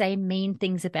 but I say mean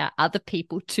things about other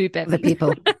people to Bevan. The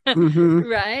people. Mm-hmm.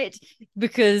 Right?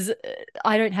 Because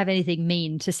I don't have anything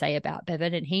mean to say about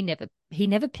Bevan, and he never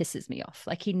pisses me off.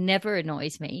 Like, he never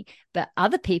annoys me, but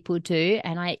other people do.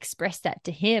 And I express that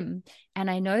to him. And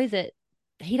I know that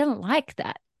he doesn't like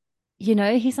that.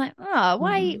 He's like, oh,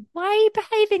 why are you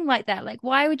behaving like that? Like,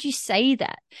 why would you say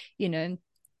that?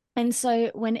 And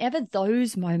so whenever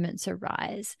those moments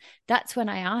arise, that's when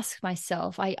I ask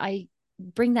myself, I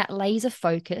bring that laser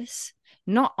focus,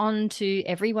 not onto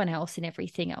everyone else and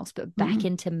everything else, but back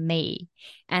into me.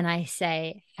 And I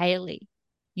say, Haley,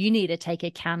 you need to take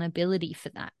accountability for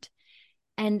that.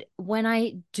 And when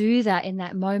I do that in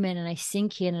that moment, and I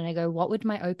sink in and I go, what would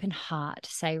my open heart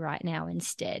say right now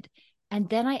instead? And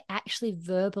then I actually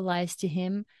verbalize to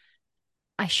him,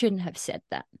 I shouldn't have said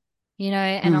that.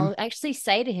 And I'll actually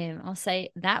say to him, I'll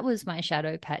say, that was my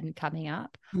shadow pattern coming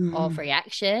up of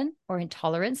reaction or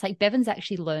intolerance. Like, Bevan's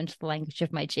actually learned the language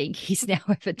of my gene keys now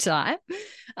over time.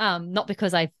 Not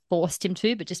because I forced him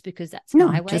to, but just because that's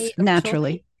my way just of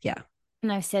naturally. talking. Yeah.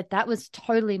 And I said, that was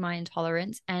totally my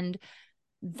intolerance. And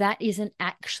that isn't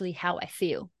actually how I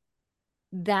feel.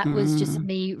 That was just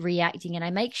me reacting. And I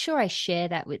make sure I share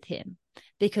that with him,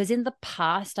 because in the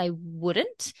past I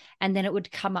wouldn't, and then it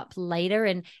would come up later,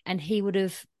 and he would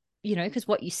have, because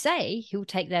what you say, he'll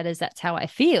take that as that's how I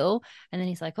feel, and then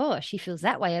he's like, oh, she feels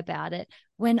that way about it,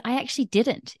 when I actually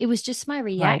didn't. It was just my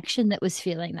reaction that was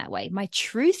feeling that way. My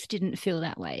truth didn't feel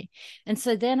that way. And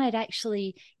so then I'd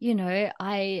actually,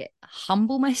 I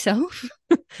humble myself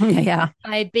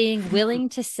by being willing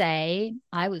to say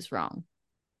I was wrong.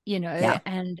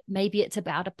 And maybe it's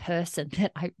about a person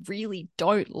that I really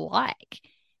don't like,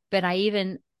 but I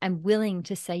even am willing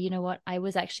to say, you know what, I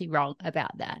was actually wrong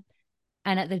about that.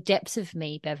 And at the depths of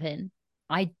me, Bevan,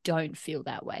 I don't feel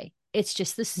that way. It's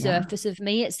just the surface of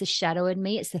me. It's the shadow in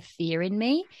me. It's the fear in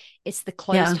me. It's the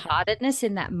closed-heartedness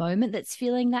in that moment that's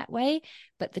feeling that way.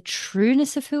 But the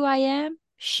trueness of who I am,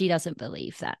 she doesn't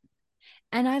believe that.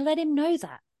 And I let him know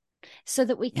that, so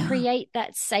that we create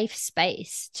that safe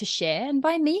space to share. And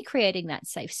by me creating that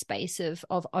safe space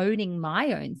of owning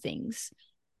my own things,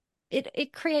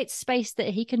 it creates space that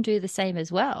he can do the same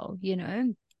as well,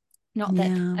 Not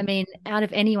that, I mean, out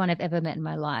of anyone I've ever met in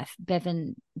my life,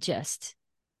 Bevan, just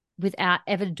without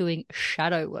ever doing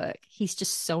shadow work, he's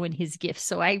just so in his gifts.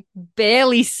 So I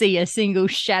barely see a single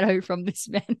shadow from this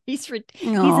man. He's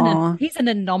an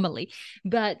anomaly.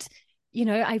 But,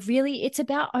 it's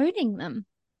about owning them.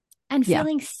 And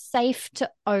feeling safe to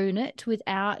own it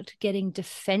without getting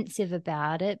defensive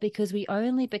about it, because we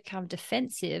only become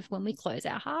defensive when we close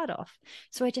our heart off.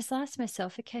 So I just asked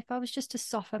myself, okay, if I was just to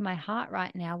soften my heart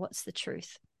right now, what's the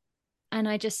truth? And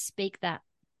I just speak that.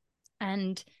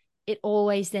 And it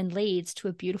always then leads to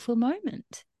a beautiful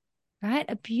moment, right?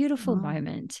 A beautiful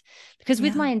moment. Because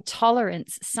with my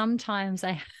intolerance, sometimes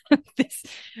I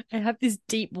have this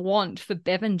deep want for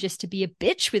Bevan just to be a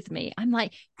bitch with me. I'm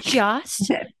like,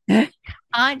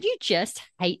 aren't you just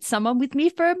hate someone with me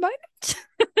for a moment?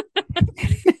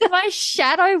 My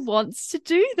shadow wants to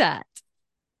do that.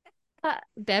 But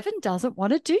Bevan doesn't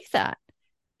want to do that.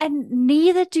 And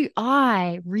neither do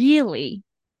I really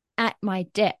at my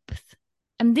depth.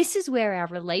 And this is where our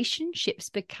relationships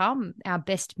become our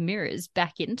best mirrors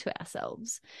back into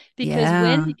ourselves. Because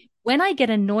Yeah. when I get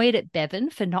annoyed at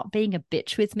Bevan for not being a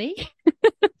bitch with me,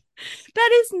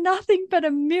 that is nothing but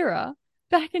a mirror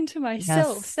back into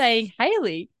myself Yes. saying,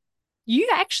 Haley, you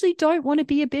actually don't want to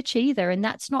be a bitch either. And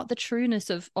that's not the trueness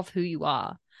of who you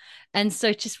are. And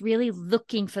so just really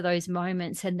looking for those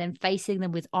moments and then facing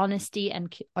them with honesty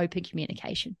and open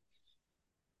communication.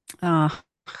 Uh,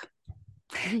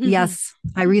 yes.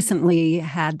 I recently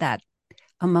had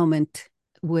a moment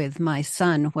with my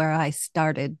son where I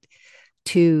started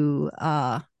to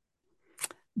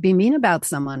be mean about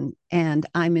someone, and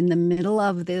I'm in the middle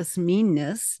of this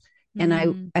meanness, and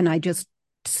I just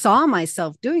saw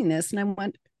myself doing this,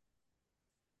 and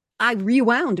I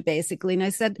rewound basically, and I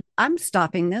said, I'm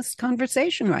stopping this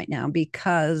conversation right now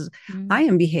because I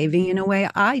am behaving in a way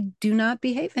I do not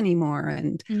behave anymore,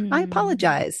 and I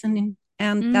apologize, and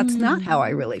that's not how I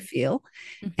really feel.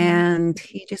 And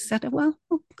he just said, well,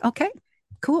 okay,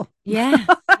 cool. Yeah.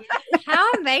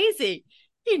 How amazing.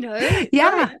 You know,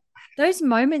 Yeah. those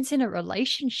moments in a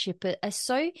relationship are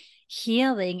so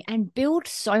healing and build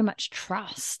so much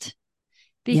trust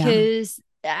Yeah. because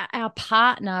our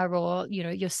partner or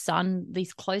your son,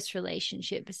 these close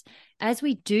relationships, as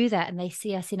we do that and they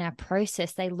see us in our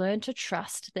process, they learn to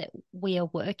trust that we are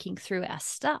working through our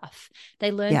stuff.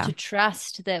 They learn Yeah. to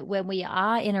trust that when we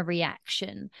are in a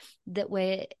reaction, that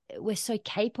we're so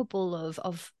capable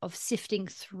of sifting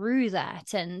through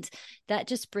that, and that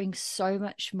just brings so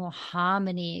much more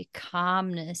harmony,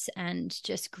 calmness, and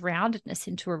just groundedness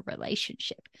into a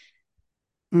relationship.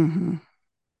 Mm-hmm.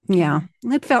 Yeah,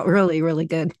 it felt really, really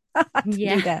good to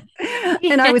Yeah. do that.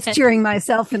 And I was Yeah. cheering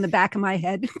myself in the back of my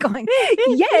head, going,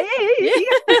 Yeah. Yay!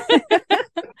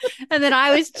 And then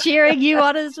I was cheering you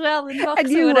on as well in And Voxer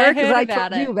you when I were, because heard I about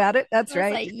told you it. about it. That's I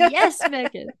was right. like, yes,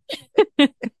 Megan.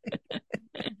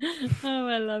 Oh,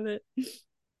 I love it.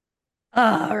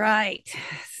 All right.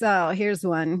 So here's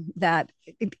one that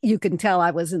you can tell I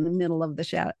was in the middle of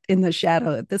in the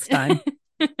shadow at this time.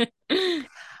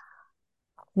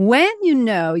 When you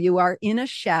know you are in a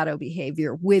shadow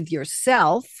behavior with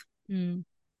yourself, Mm.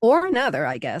 or another,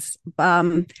 I guess,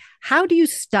 how do you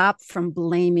stop from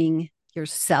blaming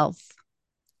yourself?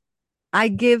 I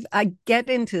get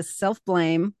into self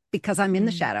blame because I'm in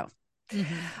the Mm. shadow,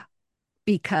 Mm-hmm.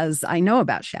 because I know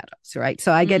about shadows, right?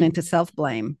 So I get into Mm. self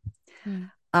blame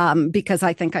Mm. because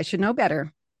I think I should know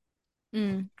better.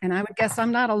 Mm. And I would guess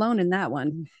I'm not alone in that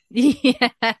one.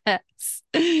 Yes.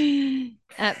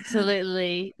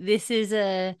 Absolutely. This is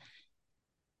a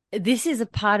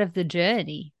part of the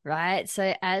journey, right?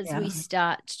 So as we Yeah.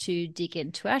 start to dig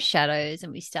into our shadows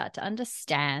and we start to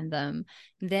understand them,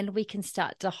 then we can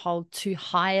start to hold too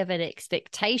high of an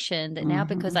expectation that now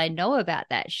because Mm-hmm. I know about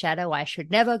that shadow, I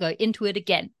should never go into it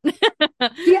again.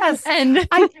 Yes. And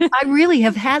I really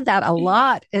have had that a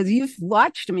lot as you've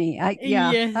watched me.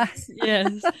 Yeah. yes,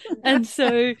 yes. And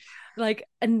so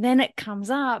and then it comes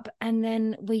up and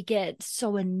then we get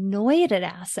so annoyed at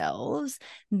ourselves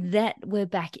that we're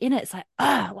back in it. It's like,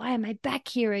 why am I back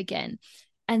here again?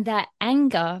 And that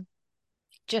anger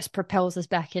just propels us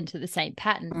back into the same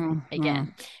pattern Mm-hmm.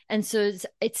 again. And so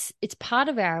it's part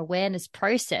of our awareness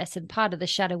process and part of the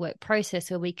shadow work process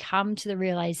where we come to the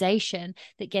realization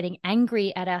that getting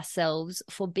angry at ourselves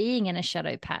for being in a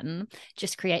shadow pattern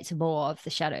just creates more of the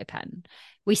shadow pattern.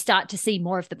 We start to see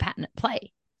more of the pattern at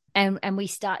play. And we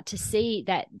start to see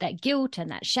that guilt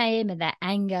and that shame and that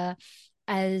anger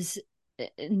as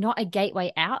not a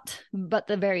gateway out, but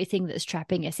the very thing that's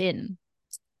trapping us in.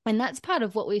 And that's part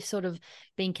of what we've sort of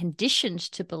been conditioned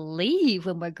to believe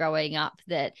when we're growing up,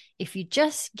 that if you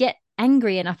just get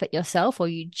angry enough at yourself or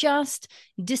you just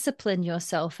discipline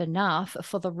yourself enough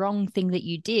for the wrong thing that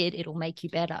you did, it'll make you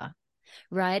better.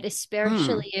 Right? Mm.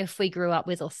 Especially if we grew up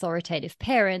with authoritative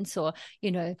parents, or,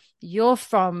 you're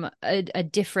from a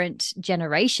different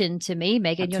generation to me,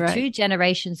 Megan. That's You're right. 2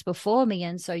 generations before me.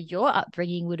 And so your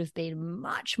upbringing would have been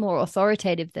much more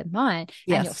authoritative than mine.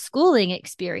 And your Yes. schooling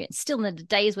experience, still in the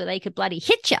days where they could bloody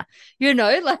hit you,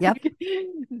 Yep.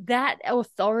 that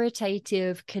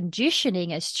authoritative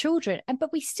conditioning as children.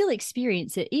 But we still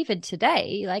experience it even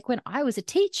today. Like when I was a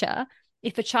teacher,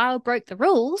 if a child broke the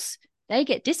rules, they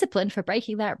get disciplined for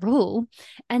breaking that rule.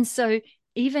 And so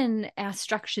even our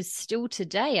structures still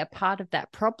today are part of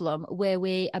that problem, where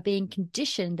we are being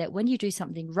conditioned that when you do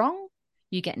something wrong,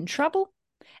 you get in trouble.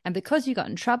 And because you got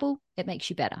in trouble, it makes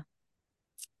you better.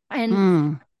 And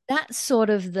Mm. that's sort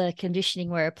of the conditioning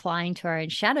we're applying to our own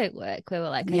shadow work, where we're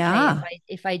like, okay, Yeah.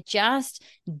 if I just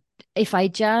if I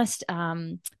just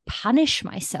punish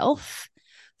myself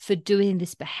for doing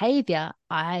this behavior,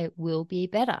 I will be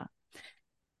better.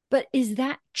 But is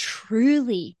that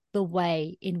truly the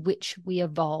way in which we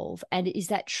evolve? And is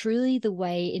that truly the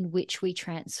way in which we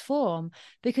transform?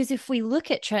 Because if we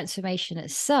look at transformation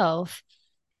itself,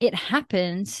 it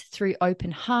happens through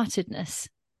open-heartedness.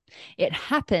 It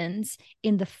happens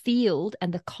in the field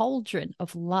and the cauldron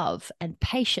of love and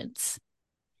patience.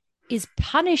 Is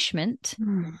punishment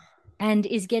and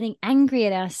is getting angry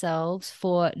at ourselves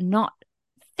for not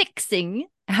fixing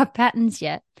our patterns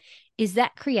yet, is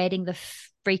that creating the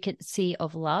frequency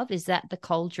of love? Is that the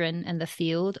cauldron and the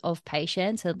field of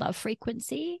patience and love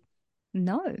frequency?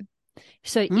 No.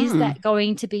 So is that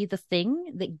going to be the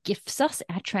thing that gifts us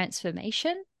our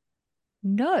transformation?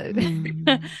 No.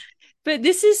 But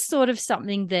this is sort of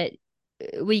something that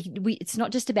we it's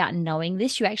not just about knowing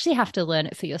this. You actually have to learn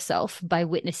it for yourself by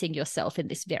witnessing yourself in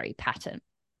this very pattern.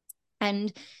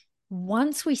 And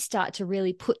once we start to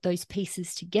really put those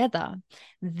pieces together,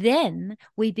 then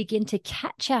we begin to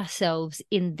catch ourselves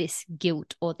in this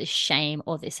guilt or this shame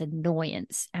or this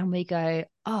annoyance. And we go,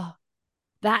 oh,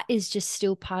 that is just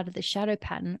still part of the shadow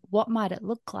pattern. What might it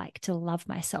look like to love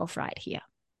myself right here?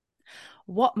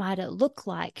 What might it look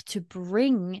like to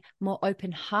bring more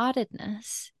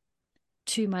open-heartedness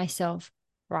to myself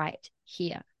right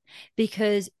here?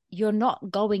 Because you're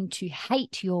not going to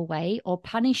hate your way or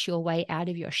punish your way out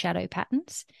of your shadow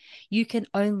patterns. You can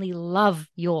only love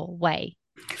your way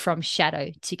from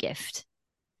shadow to gift.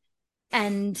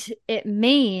 And it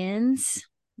means,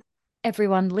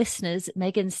 everyone, listeners,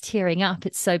 Meghan's tearing up.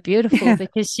 It's so beautiful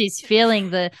because she's feeling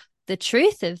the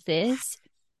truth of this.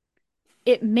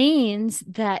 It means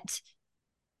that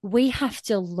we have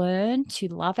to learn to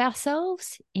love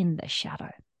ourselves in the shadow.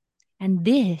 And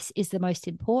this is the most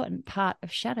important part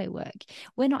of shadow work.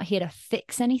 We're not here to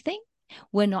fix anything.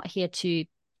 We're not here to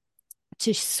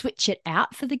switch it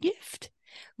out for the gift.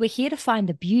 We're here to find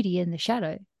the beauty in the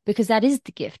shadow, because that is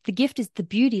the gift. The gift is the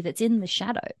beauty that's in the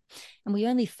shadow. And we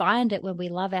only find it when we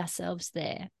love ourselves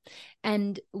there.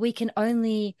 And we can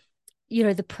only,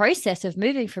 the process of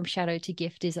moving from shadow to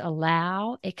gift is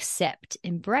allow, accept,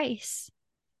 embrace.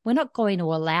 We're not going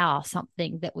to allow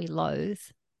something that we loathe,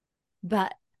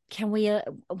 but can we,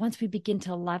 once we begin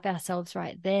to love ourselves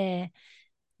right there,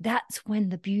 that's when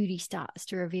the beauty starts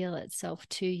to reveal itself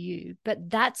to you. But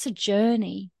that's a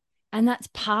journey, and that's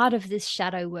part of this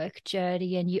shadow work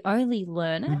journey. And you only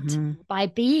learn it by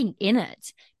being in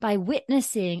it, by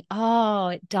witnessing, oh,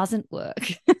 it doesn't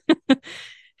work.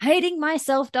 Hating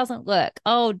myself doesn't work.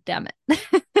 Oh, damn it.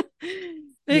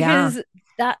 Because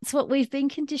that's what we've been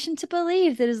conditioned to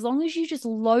believe, that as long as you just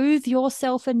loathe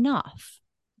yourself enough,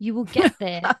 you will get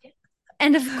there.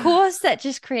 And of course, that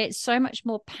just creates so much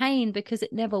more pain because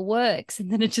it never works. And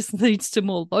then it just leads to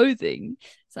more loathing.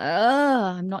 So,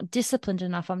 I'm not disciplined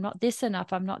enough. I'm not this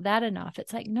enough. I'm not that enough.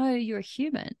 It's like, no, you're a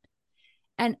human.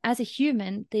 And as a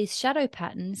human, these shadow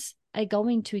patterns are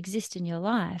going to exist in your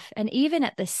life. And even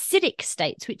at the acidic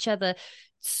states, which are the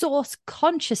source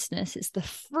consciousness, it's the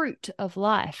fruit of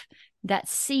life. That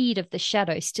seed of the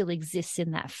shadow still exists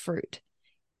in that fruit.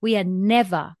 We are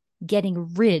never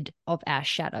getting rid of our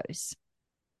shadows.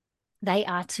 They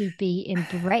are to be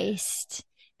embraced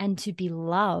and to be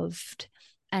loved.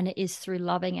 And it is through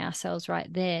loving ourselves right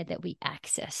there that we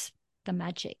access the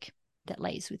magic that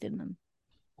lays within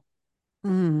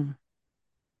them.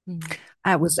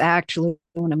 That was actually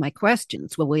one of my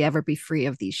questions. Will we ever be free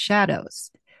of these shadows?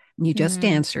 And you just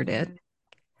answered it.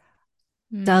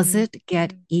 Does it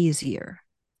get easier?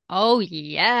 Oh,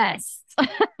 yes.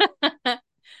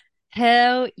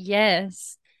 Hell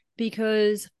yes.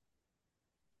 Because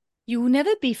you will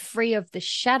never be free of the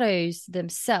shadows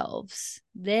themselves.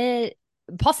 They're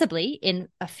possibly in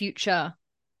a future,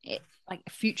 like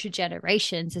future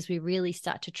generations, as we really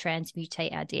start to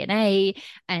transmutate our DNA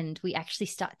and we actually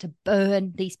start to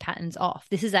burn these patterns off.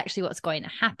 This is actually what's going to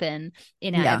happen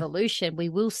in our evolution. We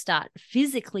will start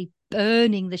physically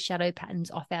burning the shadow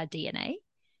patterns off our DNA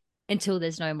until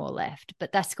there's no more left.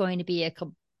 But that's going to be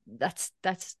that's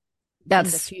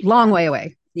long way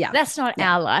away. Yeah. That's not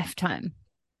our lifetime.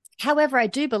 However, I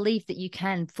do believe that you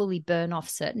can fully burn off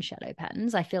certain shadow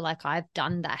patterns. I feel like I've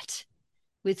done that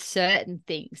with certain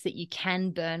things that you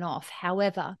can burn off.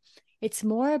 However, it's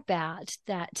more about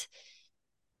that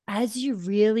as you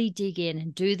really dig in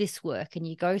and do this work and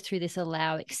you go through this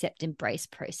allow, accept, embrace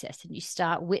process and you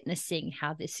start witnessing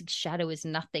how this shadow is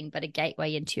nothing but a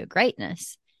gateway into your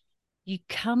greatness, you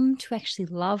come to actually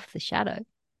love the shadow.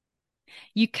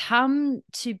 You come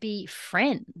to be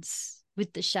friends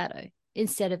with the shadow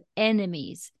instead of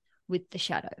enemies with the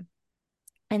shadow.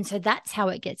 And so that's how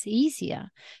it gets easier,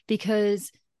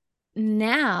 because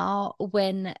now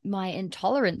when my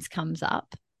intolerance comes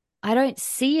up, I don't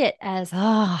see it as,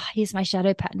 here's my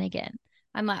shadow pattern again.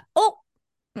 I'm like, oh,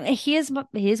 here's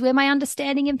where my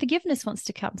understanding and forgiveness wants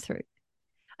to come through.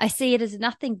 I see it as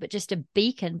nothing but just a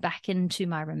beacon back into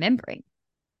my remembering,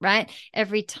 right?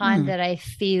 Every time that I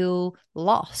feel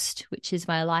lost, which is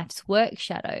my life's work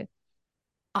shadow,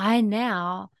 I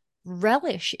now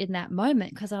relish in that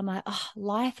moment, because I'm like, oh,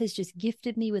 life has just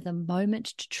gifted me with a moment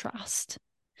to trust.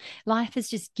 Life has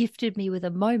just gifted me with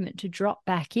a moment to drop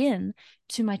back in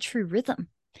to my true rhythm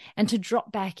and to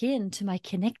drop back into my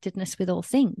connectedness with all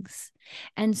things.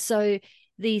 And so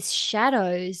these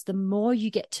shadows, the more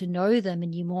you get to know them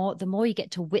and the more you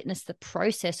get to witness the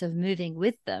process of moving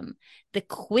with them, the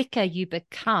quicker you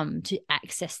become to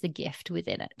access the gift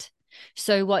within it.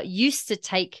 So what used to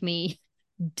take me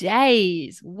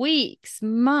days, weeks,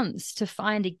 months to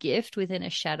find a gift within a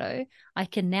shadow, I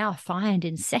can now find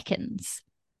in seconds,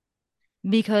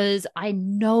 because I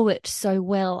know it so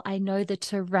well. I know the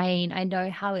terrain, I know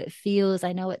how it feels,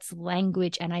 I know its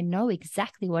language, and I know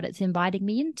exactly what it's inviting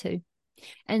me into.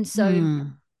 And so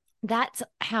that's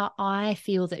how I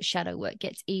feel that shadow work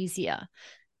gets easier,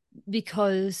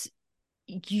 because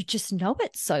you just know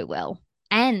it so well,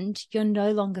 and you're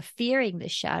no longer fearing the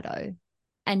shadow,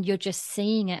 and you're just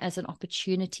seeing it as an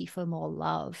opportunity for more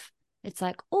love. It's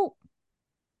like, oh,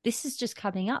 this is just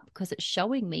coming up because it's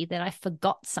showing me that I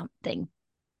forgot something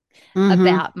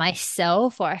about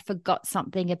myself, or I forgot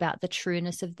something about the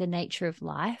trueness of the nature of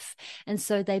life. And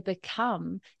so they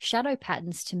become, shadow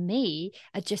patterns to me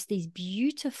are just these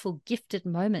beautiful gifted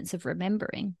moments of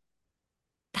remembering.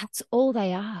 That's all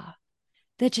they are.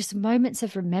 They're just moments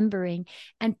of remembering.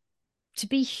 And to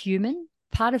be human,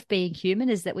 part of being human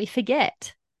is that we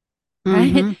forget,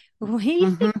 right?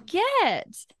 We forget.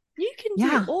 You can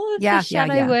do all of the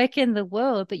shadow work in the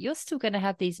world, but you're still going to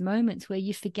have these moments where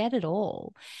you forget it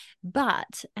all.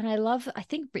 But, and I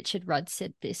think Richard Rudd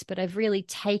said this, but I've really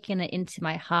taken it into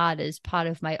my heart as part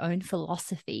of my own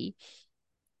philosophy,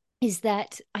 is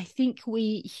that I think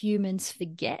we humans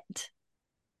forget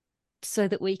so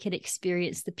that we can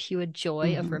experience the pure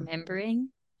joy of remembering.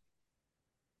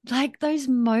 Like those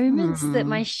moments that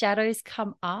my shadows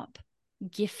come up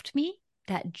gift me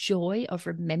that joy of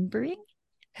remembering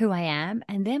who I am,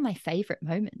 and they're my favorite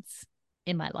moments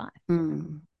in my life.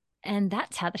 And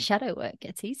that's how the shadow work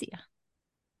gets easier.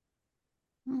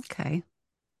 Okay.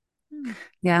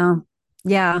 Yeah.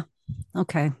 Yeah.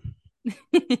 Okay.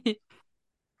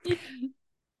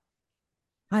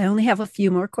 I only have a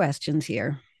few more questions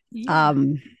here. Yeah.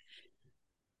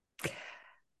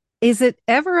 Is it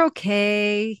ever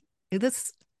okay?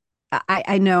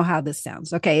 I know how this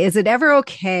sounds. Okay. Is it ever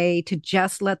okay to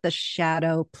just let the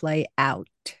shadow play out?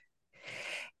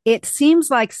 It seems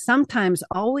like sometimes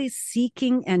always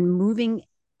seeking and moving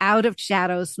out of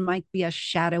shadows might be a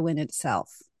shadow in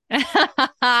itself.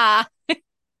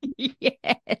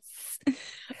 Yes.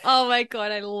 Oh my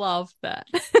God, I love that.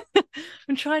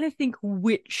 I'm trying to think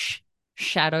which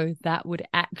shadow that would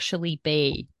actually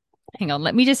be. Hang on,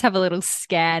 let me just have a little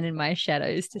scan in my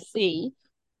shadows to see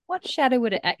what shadow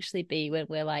would it actually be when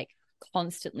we're like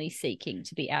constantly seeking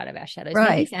to be out of our shadows.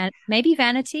 Right. Maybe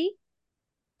vanity,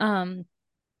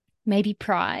 maybe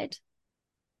pride,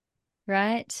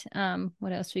 right?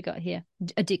 What else we got here?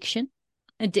 Addiction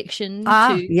to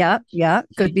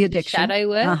could be addiction. Shadow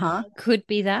work could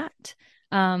be that.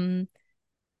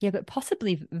 Yeah, but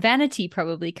possibly vanity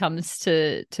probably comes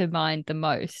to mind the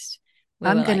most.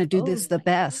 I'm going to do this the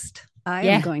best. I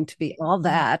am going to be all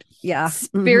that. Yeah.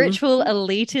 Spiritual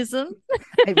elitism.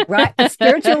 Right.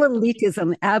 Spiritual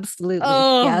elitism. Absolutely.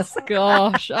 Oh, yes.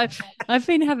 Gosh. I've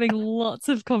been having lots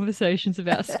of conversations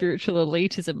about spiritual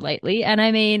elitism lately. And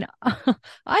I mean,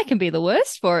 I can be the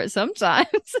worst for it sometimes.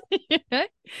 You know?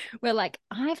 We're like,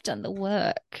 I've done the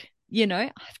work,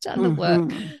 I've done the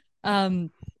work.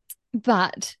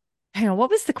 But hang on, what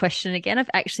was the question again? I've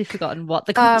actually forgotten what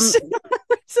the question was.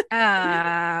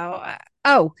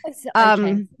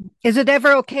 Okay. Is it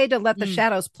ever okay to let the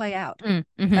shadows play out?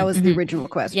 That was the original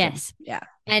question. Yes. Yeah.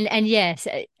 And yes,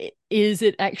 is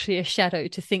it actually a shadow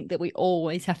to think that we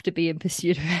always have to be in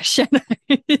pursuit of our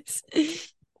shadows?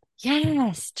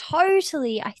 Yes,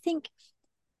 totally. I think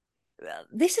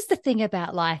this is the thing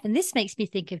about life, and this makes me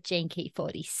think of Gene Key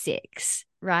 46,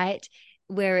 right?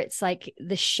 Where it's like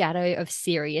the shadow of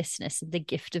seriousness and the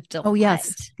gift of delight. Oh,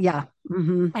 yes. Yeah.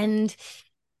 And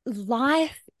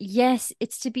life, yes,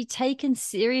 it's to be taken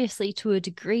seriously to a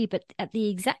degree, but at the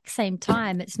exact same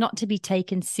time, it's not to be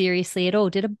taken seriously at all.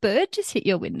 Did a bird just hit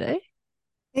your window?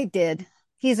 He did.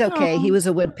 He's okay. He was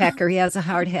a woodpecker. He has a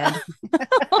hard head.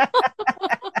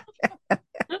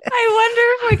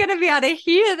 we're going to be able to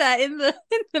hear that in the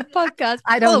podcast.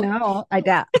 I don't know. I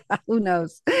doubt. Who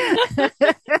knows?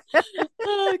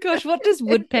 Oh gosh, what does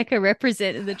woodpecker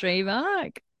represent in the dream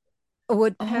arc? A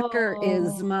woodpecker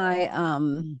is my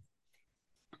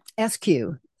SQ.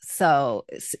 So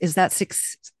is that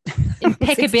six?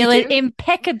 Impeccability.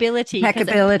 Impeccability.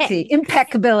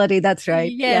 That's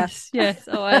right. Yes. Yes.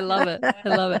 Oh, I love it. I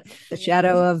love it. The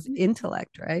shadow of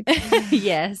intellect, right?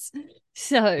 Yes.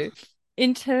 So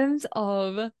in terms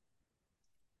of,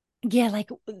 yeah, like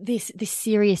this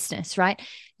seriousness, right?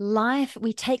 Life,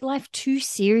 we take life too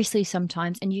seriously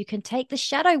sometimes, and you can take the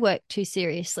shadow work too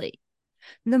seriously.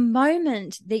 The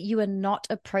moment that you are not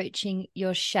approaching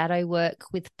your shadow work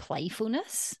with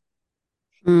playfulness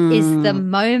is the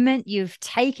moment you've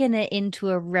taken it into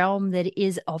a realm that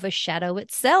is of a shadow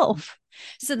itself.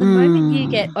 So the moment you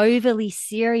get overly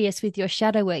serious with your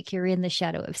shadow work, you're in the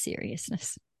shadow of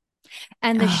seriousness.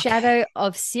 And the shadow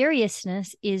of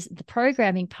seriousness is the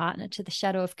programming partner to the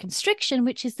shadow of constriction,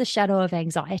 which is the shadow of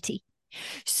anxiety.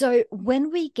 So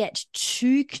when we get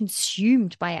too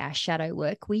consumed by our shadow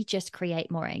work, we just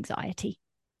create more anxiety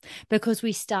because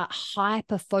we start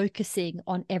hyper focusing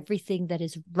on everything that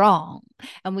is wrong.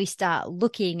 And we start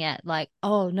looking at like,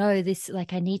 oh no, this,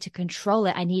 like, I need to control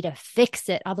it. I need to fix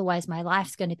it. Otherwise my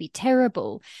life's going to be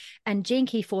terrible. And Gene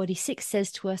Key 46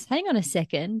 says to us, hang on a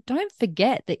second, don't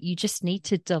forget that you just need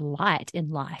to delight in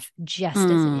life just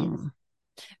as it is.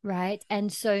 Right.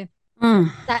 And so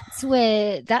that's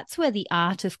where the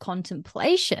art of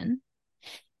contemplation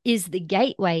is the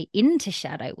gateway into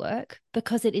shadow work,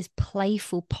 because it is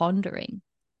playful pondering.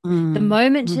 The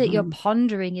moment that you're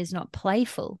pondering is not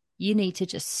playful, you need to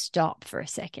just stop for a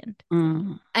second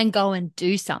and go and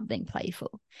do something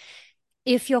playful.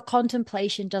 If your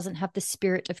contemplation doesn't have the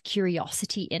spirit of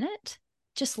curiosity in it,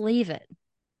 just leave it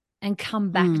and come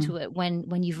back to it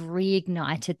when you've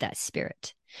reignited that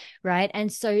spirit, right?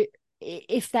 And so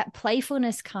if that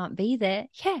playfulness can't be there,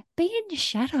 be in your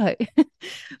shadow.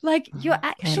 Like, you're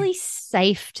actually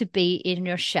safe to be in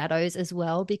your shadows as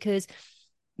well, because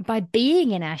by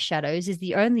being in our shadows is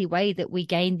the only way that we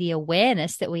gain the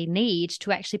awareness that we need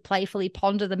to actually playfully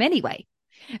ponder them anyway.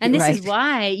 And this is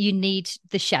why you need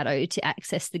the shadow to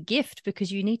access the gift,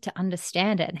 because you need to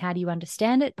understand it. And how do you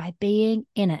understand it? By being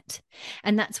in it.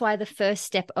 And that's why the first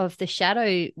step of the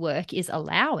shadow work is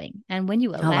allowing. And when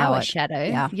you allow a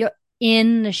shadow, you're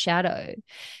in the shadow,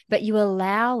 but you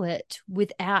allow it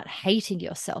without hating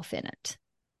yourself in it.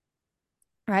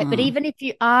 Right. But even if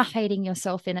you are hating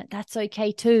yourself in it, that's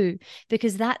okay too,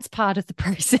 because that's part of the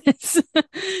process.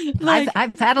 Like,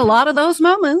 I've had a lot of those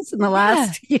moments in the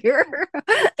last year.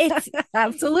 It's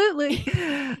absolutely.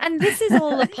 And this is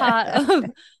all a part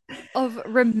of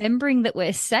remembering that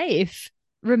we're safe,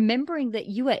 remembering that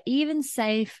you are even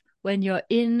safe when you're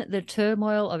in the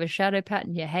turmoil of a shadow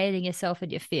pattern, you're hating yourself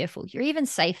and you're fearful. You're even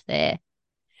safe there.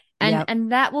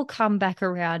 And that will come back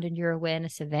around in your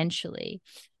awareness eventually.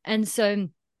 And so,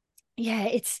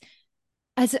 it's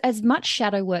as much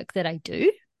shadow work that I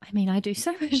do. I mean, I do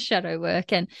so much shadow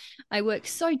work and I work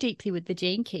so deeply with the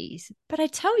gene keys. But I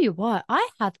tell you what, I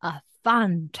have a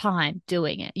fun time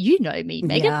doing it. You know me,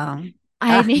 Megan. Yeah.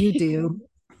 I mean, you do.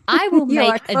 I will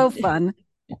make so fun.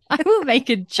 I will make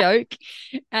a joke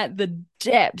at the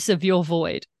depths of your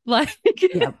void. Like,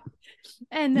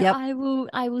 I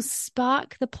will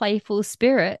spark the playful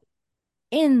spirit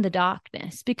in the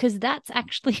darkness, because that's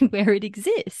actually where it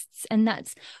exists. And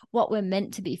that's what we're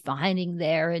meant to be finding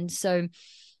there. And so,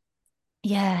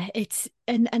 it's,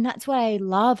 and that's why I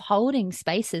love holding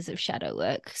spaces of shadow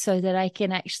work, so that I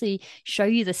can actually show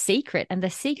you the secret. And the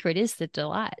secret is the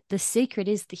delight. The secret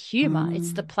is the humor.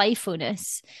 It's the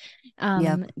playfulness.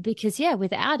 Because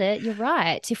without it, you're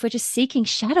right. If we're just seeking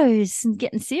shadows and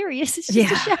getting serious, it's just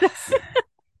a shadow.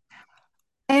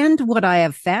 And what I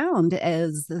have found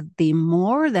is the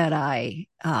more that I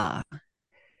am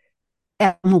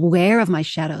aware of my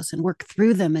shadows and work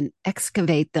through them and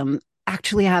excavate them,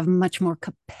 actually have much more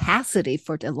capacity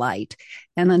for delight.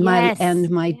 And then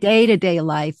my day-to-day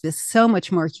life is so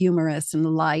much more humorous and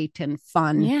light and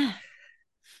fun.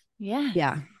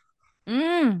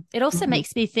 It also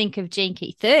makes me think of Gene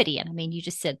Key 30. And I mean, you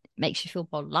just said it makes you feel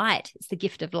more light. It's the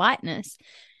gift of lightness,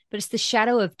 but it's the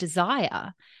shadow of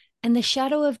desire. And the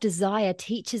shadow of desire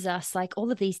teaches us, like,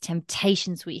 all of these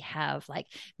temptations we have, like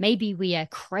maybe we are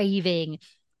craving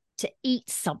to eat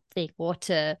something or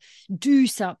to do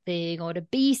something or to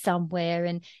be somewhere.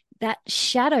 And that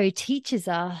shadow teaches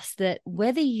us that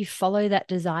whether you follow that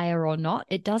desire or not,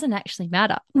 it doesn't actually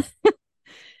matter.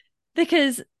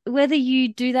 Because whether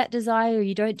you do that desire or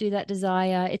you don't do that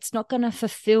desire, it's not going to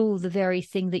fulfill the very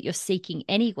thing that you're seeking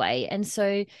anyway. And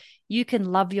so you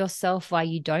can love yourself while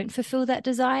you don't fulfill that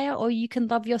desire, or you can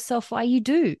love yourself while you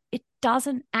do. It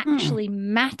doesn't Hmm. actually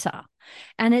matter.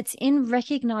 And it's in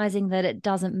recognizing that it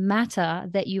doesn't matter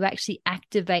that you actually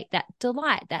activate that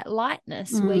delight, that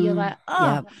lightness, where you're like, oh,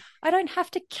 Yeah. I don't have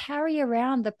to carry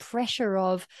around the pressure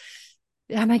of,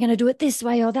 am I going to do it this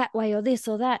way or that way or this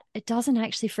or that? It doesn't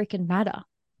actually freaking matter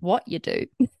what you do.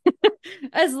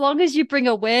 As long as you bring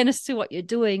awareness to what you're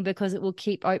doing, because it will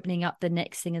keep opening up the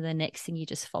next thing and the next thing. You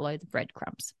just follow the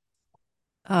breadcrumbs.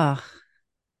 Oh,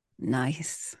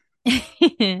 nice.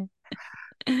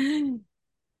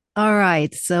 All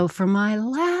right. So, for my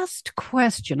last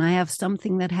question, I have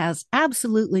something that has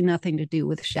absolutely nothing to do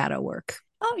with shadow work.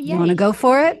 Oh, You want to yay. go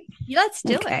for it? Let's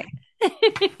do Okay.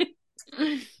 it.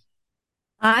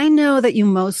 I know that you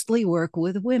mostly work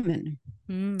with women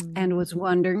Mm. and was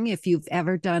wondering if you've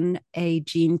ever done a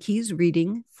Gene Keys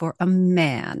reading for a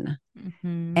man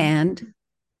Mm-hmm. and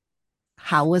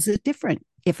how was it different,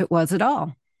 if it was at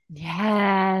all?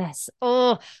 Yes.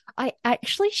 Oh, I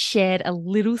actually shared a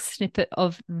little snippet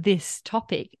of this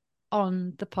topic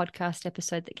on the podcast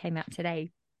episode that came out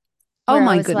today, Oh where I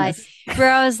my was like, goodness.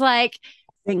 where I was like,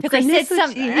 because I said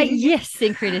something, Synchronicity. yes,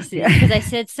 synchronicity, Yeah. because I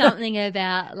said something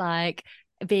about like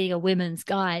being a women's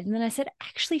guide. And then I said,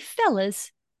 actually,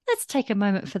 fellas, let's take a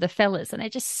moment for the fellas. And I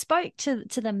just spoke to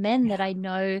the men that I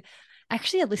know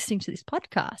actually are listening to this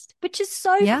podcast, which is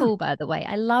so Yeah, cool, by the way.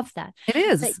 I love that. it But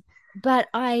is. but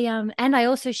and I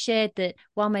also shared that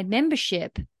while my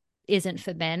membership isn't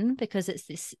for men because it's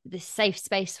this safe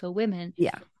space for women,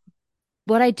 Yeah.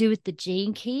 what I do with the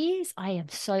Gene Keys, I am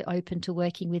so open to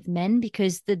working with men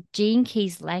because the Gene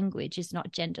Keys language is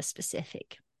not gender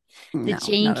specific. The No,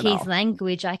 Gene not at Keys all.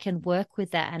 language, I can work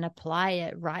with that and apply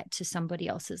it right to somebody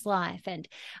else's life. And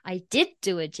I did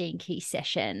do a Gene Key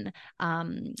session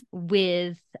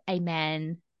with a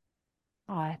man,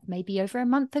 maybe over a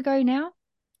month ago now.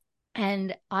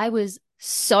 And I was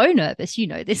so nervous. You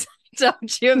know this. I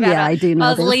told you about Yeah, it. I do know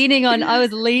this. I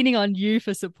was leaning on you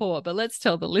for support, but let's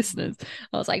tell the listeners.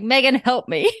 I was like, Megan, help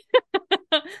me.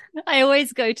 I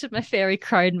always go to my fairy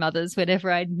crone mothers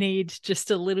whenever I need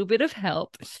just a little bit of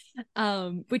help,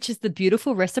 which is the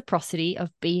beautiful reciprocity of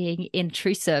being in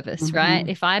true service, right? Mhm.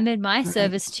 If I'm in my Right.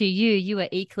 service to you, you are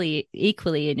equally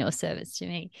in your service to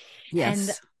me. And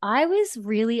Yes. I was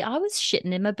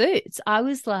shitting in my boots. I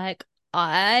was like,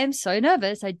 I'm so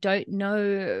nervous. I don't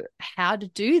know how to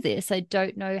do this. I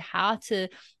don't know how to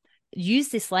use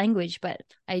this language, but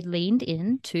I leaned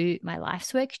into my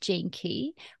life's work gene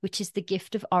key, which is the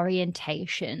gift of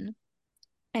orientation.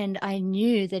 And I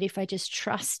knew that if I just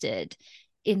trusted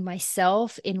in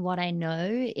myself, in what I know,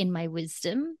 in my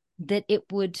wisdom, that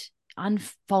it would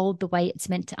unfold the way it's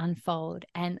meant to unfold.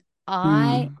 And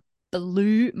I Mm.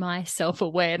 blew myself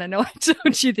away. And I know I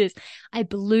told you this, I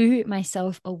blew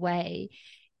myself away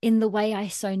in the way I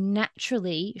so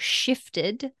naturally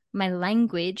shifted my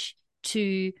language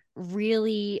to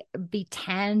really be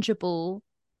tangible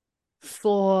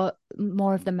for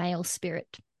more of the male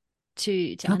spirit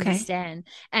to Okay. understand.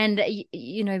 And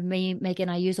you know me, Megan,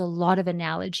 I use a lot of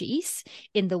analogies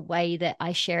in the way that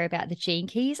I share about the gene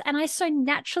keys, and I so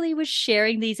naturally was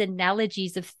sharing these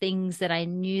analogies of things that I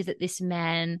knew that this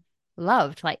man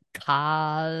loved, like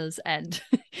cars and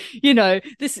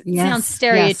this sounds Yes. Yes.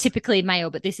 stereotypically male,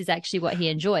 but this is actually what he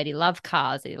enjoyed. He loved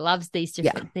cars, he loves these Yeah.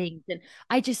 different things, and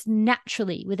I just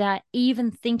naturally, without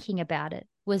even thinking about it,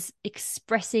 was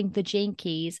expressing the gene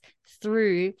keys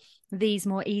through these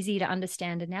more easy to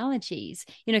understand analogies,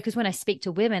 because when I speak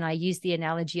to women, I use the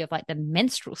analogy of like the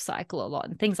menstrual cycle a lot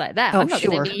and things like that. Oh, I'm not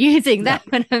going to sure. be using Yeah.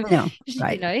 that when I'm, No.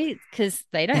 Right. because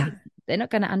Yeah. they're not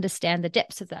going to understand the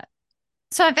depths of that.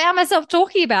 So I found myself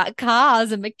talking about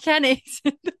cars and mechanics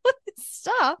and all this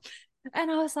stuff. And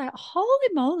I was like, holy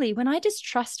moly, when I just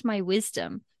trust my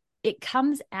wisdom, it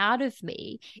comes out of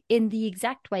me in the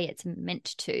exact way it's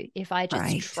meant to, if I just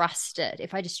Right. trust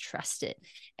it,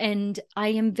 And I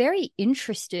am very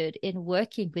interested in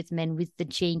working with men with the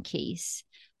gene keys,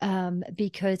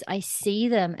 because I see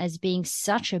them as being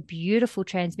such a beautiful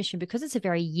transmission, because it's a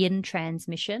very yin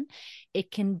transmission. It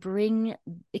can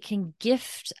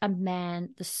gift a man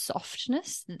the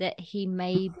softness that he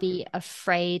may be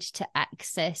afraid to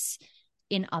access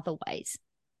in other ways.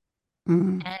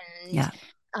 Mm. And Yeah.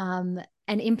 um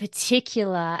and in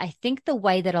particular, I think the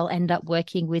way that I'll end up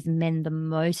working with men the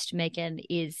most, Megan,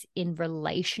 is in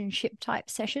relationship type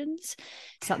sessions.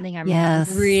 Something I'm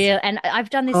Yes. real, and I've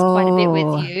done this quite a bit with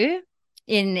Oh. you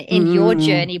in your Mm.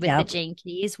 journey with the Yep. gene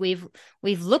keys. We've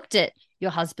looked at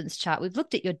your husband's chart, we've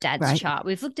looked at your dad's Right. chart,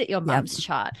 we've looked at your Yep. mum's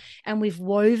chart, and we've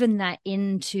woven that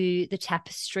into the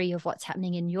tapestry of what's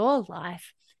happening in your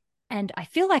life. And I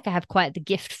feel like I have quite the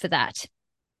gift for that.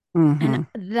 And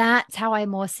Mm-hmm. that's how I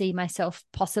more see myself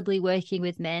possibly working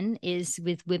with men, is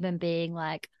with women being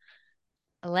like,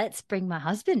 let's bring my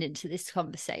husband into this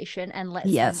conversation and let's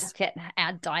Yes. look at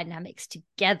our dynamics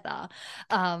together.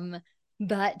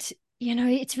 But,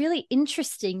 it's really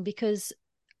interesting because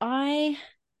my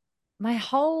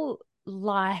whole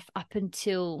life up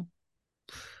until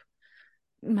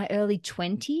my early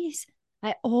 20s,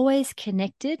 I always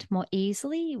connected more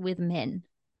easily with men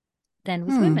than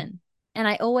with Hmm. women. And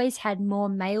I always had more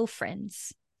male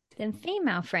friends than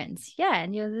female friends. Yeah,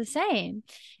 and you're the same.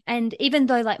 And even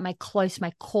though like my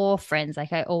core friends,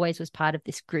 like I always was part of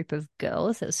this group of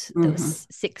girls. There Mm-hmm. was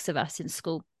 6 of us in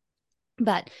school.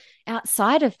 But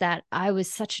outside of that, I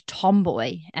was such a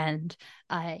tomboy, and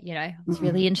I was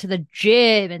really Mm-hmm. into the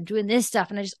gym and doing this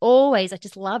stuff. And I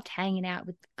just loved hanging out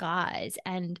with guys.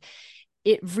 And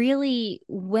it really,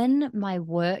 when my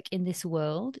work in this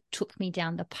world took me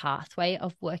down the pathway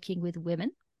of working with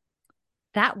women,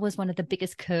 that was one of the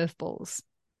biggest curveballs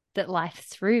that life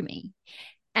threw me.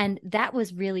 And that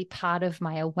was really part of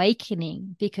my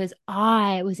awakening, because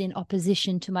I was in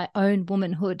opposition to my own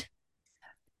womanhood,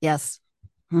 Yes.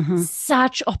 Mm-hmm.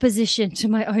 such opposition to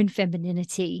my own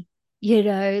femininity.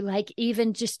 Like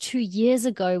even just 2 years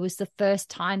ago was the first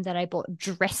time that I bought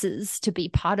dresses to be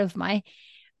part of my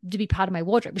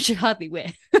wardrobe, which I hardly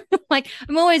wear. Like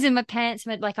I'm always in my pants,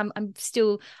 but like I'm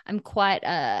quite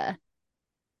I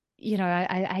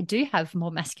do have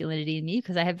more masculinity in me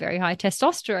because I have very high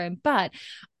testosterone, but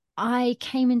I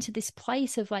came into this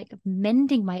place of like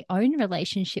mending my own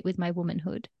relationship with my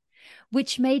womanhood,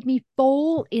 which made me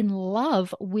fall in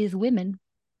love with women,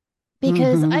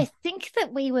 because Mm-hmm. I think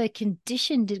that we were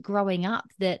conditioned growing up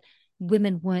that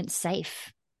women weren't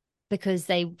safe because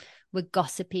they were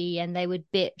gossipy and they would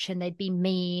bitch and they'd be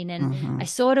mean. And Mm-hmm. I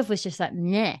sort of was just like,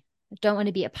 nah, I don't want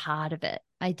to be a part of it.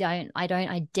 I don't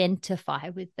identify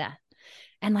with that.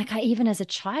 And like even as a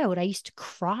child, I used to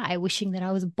cry wishing that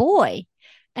I was a boy.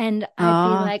 And I'd be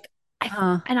Uh, like,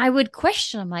 uh, and I would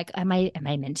question, I'm like, am I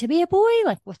meant to be a boy?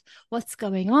 Like what's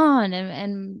going on?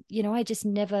 And I just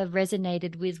never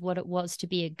resonated with what it was to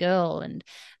be a girl. And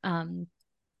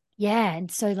yeah.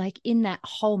 And so, like, in that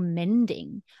whole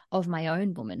mending of my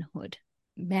own womanhood,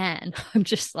 man, I'm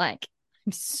just like,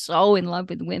 I'm so in love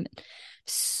with women,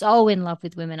 so in love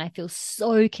with women. I feel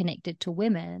so connected to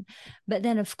women. But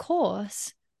then, of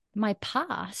course, my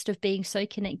past of being so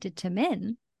connected to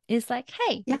men is like,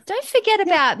 hey, yeah. don't forget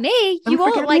Yeah. about me. Don't You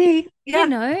all forget like, me. you Yeah.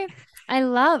 know, I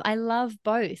love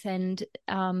both. And,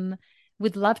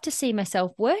 would love to see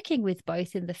myself working with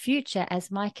both in the future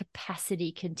as my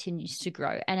capacity continues to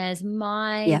grow and as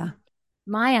my Yeah.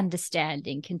 my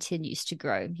understanding continues to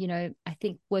grow. I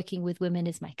think working with women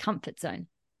is my comfort zone.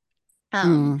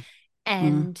 Um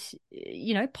Mm,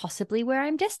 mm. and possibly where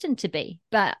I'm destined to be,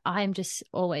 but I'm just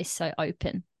always so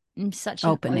open. I'm such an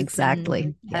Open. open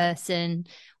Exactly. Yeah. person.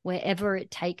 Wherever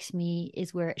it takes me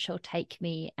is where it shall take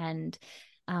me. And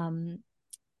um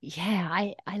yeah,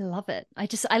 I love it.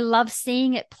 I love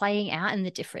seeing it playing out in the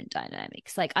different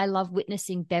dynamics. Like I love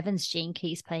witnessing Bevan's gene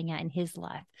keys playing out in his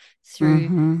life through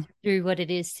Mm-hmm. through what it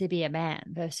is to be a man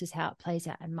versus how it plays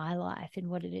out in my life and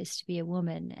what it is to be a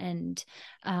woman. And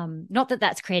not that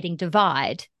that's creating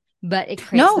divide, but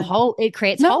No, it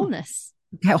creates no. wholeness.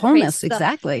 Yeah, Creates wholeness. the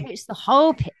Exactly. creates the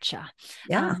whole picture.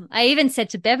 Yeah. I even said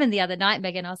to Bevan the other night,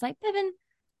 Megan, I was like, Bevan,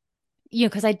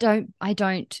 because I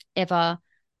don't ever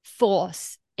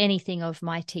force anything of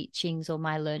my teachings or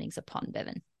my learnings upon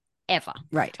Bevan, ever.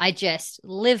 Right. I just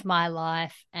live my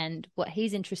life, and what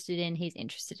he's interested in, he's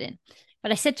interested in.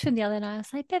 But I said to him the other night, I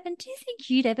was like, Bevan, do you think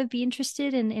you'd ever be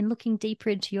interested in looking deeper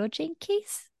into your gene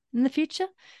keys in the future?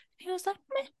 He was like,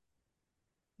 meh,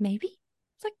 maybe.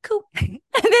 It's like, cool. And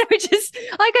then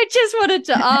I just wanted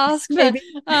to ask, but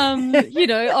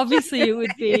Maybe. obviously it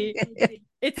would be,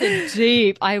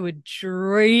 I would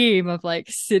dream of like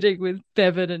sitting with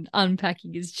Bevan and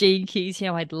unpacking his gene keys.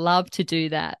 I'd love to do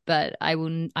that, but I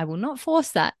will not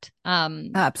force that.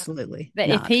 Absolutely But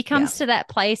if not. he Yeah. comes to that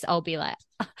place, I'll be like,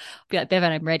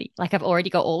 Bevan, I'm ready. Like I've already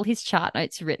got all his chart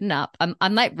notes written up.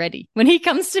 I'm like ready. When he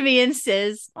comes to me and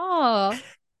says, oh,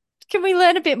 can we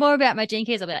learn a bit more about my gene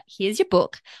keys? I'll be like, here's your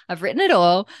book. I've written it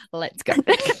all. Let's go.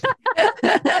 But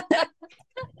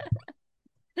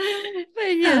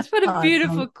yes, what a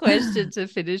beautiful Awesome. question to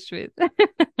finish with. Uh,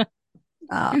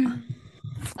 well, this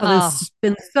Oh, has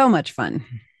been so much fun.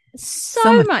 So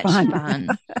so much much fun.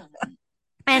 fun.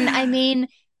 And I mean,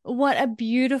 what a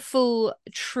beautiful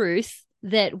truth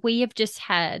that we have just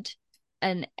had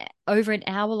an over an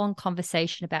hour-long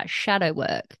conversation about shadow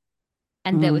work,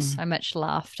 and there was Mm. so much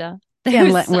laughter. Yeah,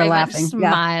 There was we're so much laughing. Yeah.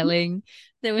 smiling.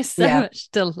 There was so Yeah. much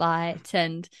delight.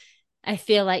 And I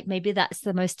feel like maybe that's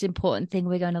the most important thing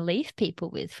we're going to leave people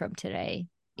with from today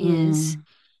is Mm.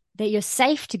 that you're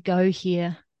safe to go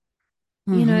here.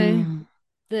 You know, Hmm.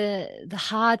 the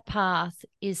hard path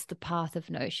is the path of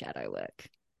no shadow work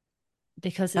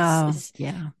because it's Oh, it's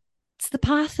yeah. it's the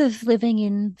path of living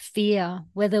in fear,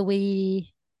 whether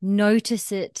we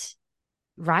notice it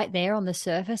right there on the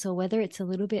surface or whether it's a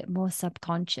little bit more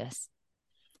subconscious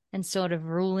and sort of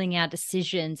ruling our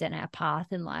decisions and our path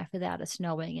in life without us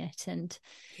knowing it. And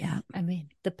Yeah. I mean,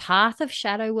 the path of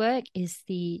shadow work is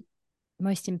the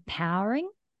most empowering,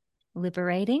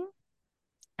 liberating,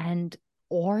 and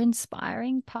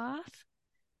awe-inspiring path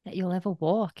that you'll ever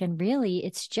walk. And really,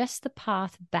 it's just the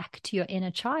path back to your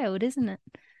inner child, isn't it?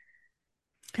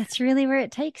 That's really where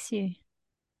it takes you.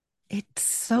 It's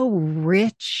so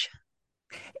rich.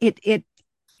 It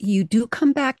you do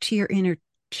come back to your inner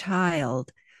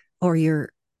child or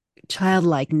your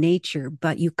childlike nature,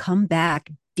 but you come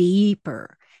back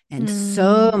deeper and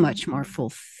so Mm, much more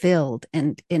fulfilled,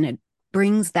 and it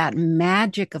brings that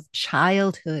magic of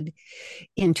childhood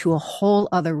into a whole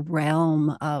other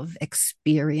realm of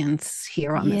experience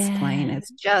here on this plane. yeah.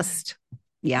 It's just,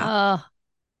 yeah, Oh,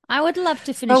 I would love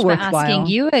to so finish by asking worthwhile.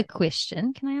 you a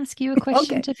question. Can I ask you a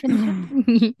question Okay. to finish up?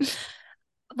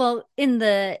 Well, in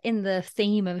the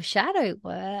theme of shadow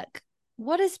work,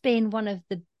 what has been one of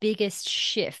the biggest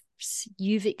shifts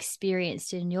you've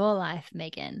experienced in your life,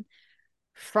 Meghan,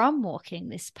 from walking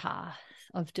this path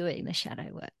of doing the shadow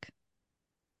work?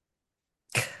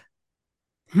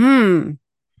 Hmm.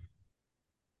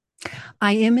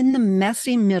 I am in the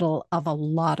messy middle of a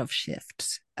lot of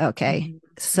shifts. Okay. Mm-hmm.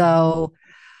 So,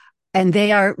 and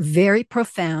they are very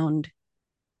profound,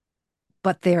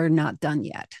 but they're not done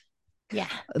yet. Yeah.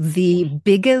 The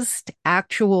biggest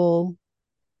actual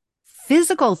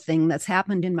physical thing that's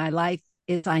happened in my life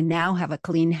is I now have a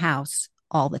clean house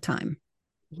all the time.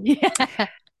 Yeah.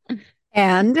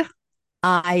 And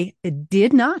I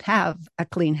did not have a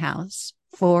clean house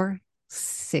for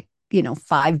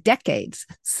 5 decades.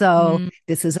 So Mm,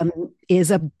 this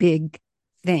is a big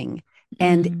thing.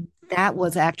 And mm, that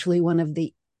was actually one of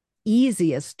the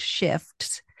easiest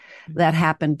shifts that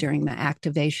happened during the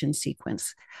activation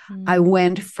sequence. I mm,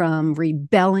 went from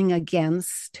rebelling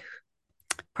against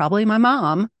probably my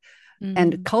mom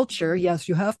and mm. culture. Yes,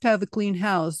 you have to have a clean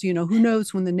house. Who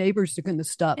knows when the neighbors are going to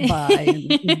stop by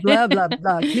and blah, blah,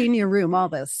 blah, clean your room, all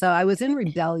this. So I was in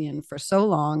rebellion for so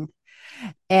long.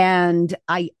 And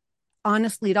I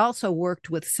honestly, it also worked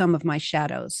with some of my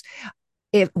shadows.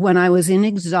 When I was in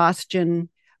exhaustion,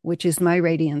 which is my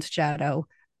radiance shadow,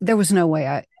 there was no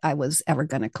way I was ever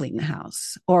going to clean the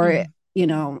house or,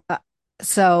 Mm,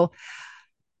 so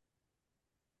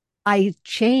I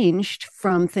changed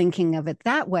from thinking of it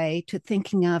that way to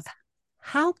thinking of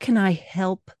how can I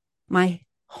help my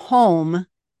home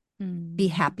be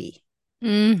mm, happy?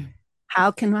 mm, How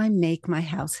can I make my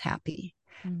house happy?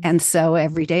 mm. And so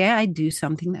every day I do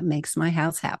something that makes my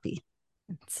house happy.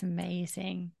 It's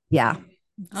amazing. Yeah.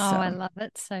 Oh, I So love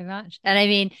it so much. And I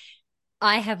mean,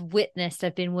 I've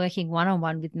been working one on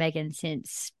one with Meghan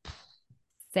since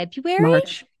February,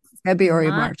 March, February,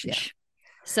 March. Yeah. March.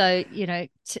 So,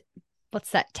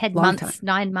 what's that, 10 Long months, time.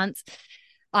 9 months?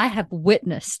 I have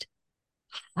witnessed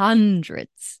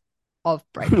hundreds of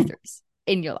breakthroughs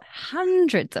in your life,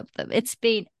 hundreds of them. It's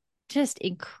been just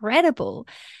incredible.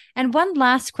 And one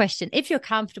last question, if you're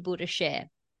comfortable to share,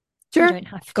 you Sure. don't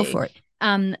have Go to. for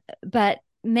it. But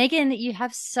Meghan, you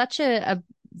have such a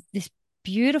this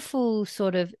beautiful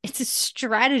sort of, it's a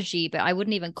strategy, but I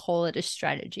wouldn't even call it a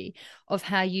strategy of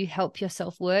how you help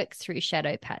yourself work through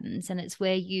shadow patterns. And it's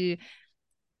where you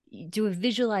do a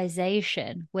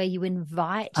visualization where you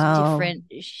invite Oh, different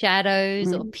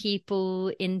shadows or mm, people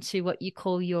into what you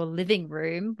call your living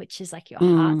room, which is like your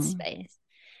heart mm. space.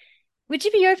 Would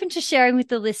you be open to sharing with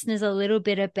the listeners a little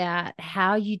bit about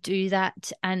how you do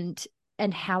that and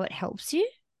how it helps you?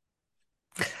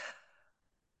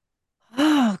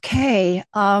 Okay.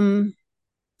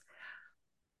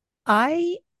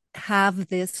 I have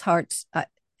this heart.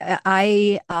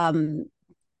 I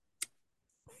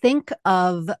think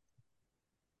of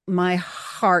my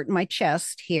heart, my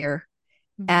chest here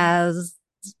Mm, as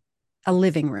a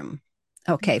living room.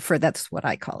 Okay, for that's what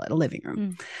I call it, a living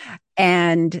room. mm,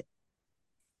 And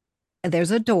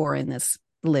there's a door in this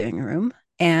living room,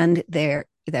 and there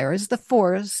is the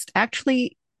forest.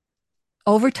 Actually,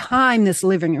 over time, this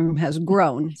living room has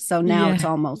grown, so now it's yeah.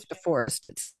 almost a forest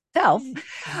itself.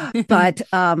 But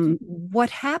what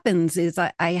happens is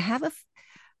I have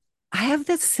I have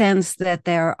this sense that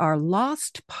there are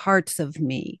lost parts of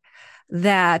me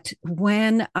that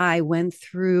when I went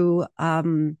through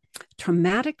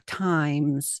traumatic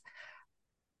times,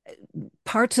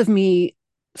 parts of me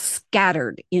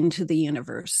scattered into the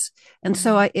universe. And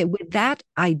so with that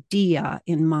idea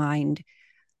in mind,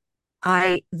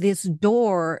 this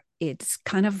door, it's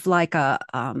kind of like a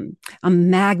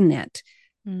magnet.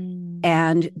 Mm.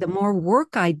 And the more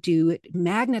work I do, it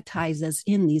magnetizes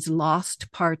in these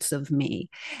lost parts of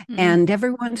me. Mm. And every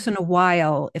once in a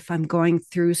while, if I'm going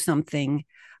through something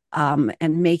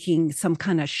and making some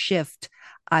kind of shift,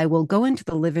 I will go into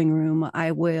the living room.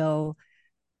 I will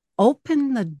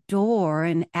open the door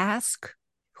and ask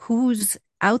who's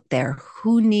out there,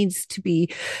 who needs to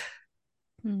be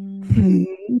Mm.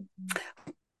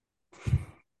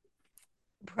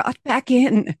 brought back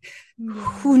in, Yeah.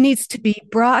 who needs to be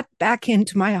brought back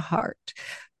into my heart.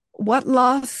 What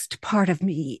lost part of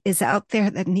me is out there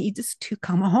that needs to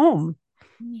come home?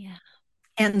 Yeah.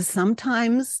 And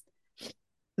sometimes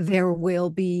there will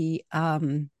be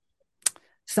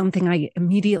something I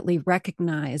immediately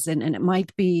recognize, and it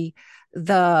might be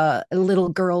the little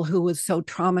girl who was so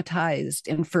traumatized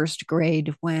in first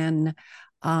grade when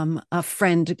a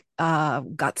friend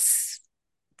got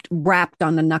wrapped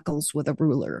on the knuckles with a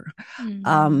ruler. Mm.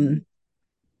 Um,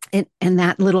 and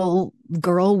that little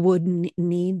girl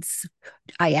needs,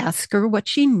 I ask her what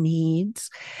she needs,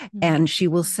 Mm. and she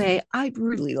will say, I'd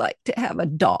really like to have a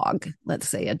dog, let's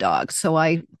say a dog. So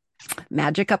I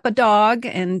magic up a dog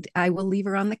and I will leave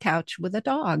her on the couch with a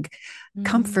dog,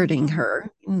 comforting Mm.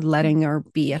 her and letting her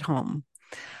be at home.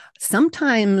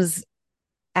 Sometimes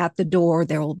at the door,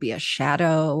 there will be a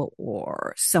shadow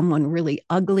or someone really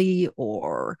ugly,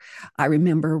 or I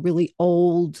remember a really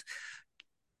old,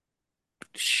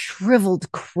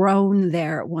 shriveled crone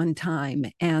there at one time.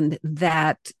 And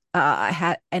that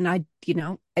had, and I,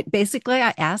 basically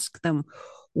I asked them,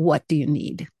 what do you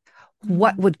need?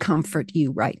 What Mm. would comfort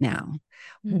you right now?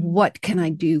 Mm. What can I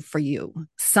do for you?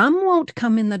 Some won't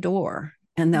come in the door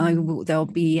and Mm. they'll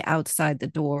be outside the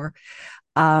door.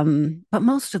 But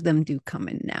most of them do come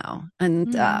in now. And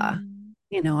Mm.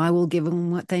 I will give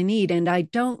them what they need. And I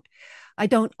don't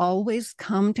always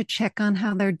come to check on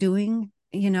how they're doing,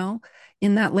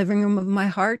 in that living room of my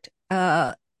heart.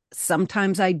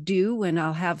 Sometimes I do, and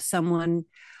I'll have someone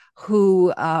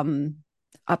who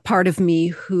a part of me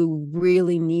who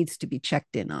really needs to be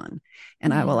checked in on,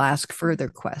 and I Yeah. will ask further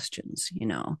questions.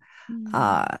 Mm.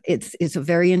 It's a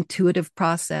very intuitive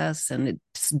process, and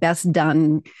it's best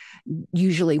done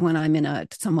usually when I'm in a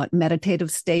somewhat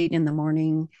meditative state in the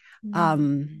morning.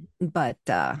 Mm. But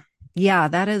yeah,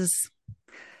 that is,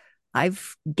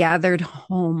 I've gathered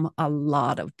home a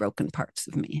lot of broken parts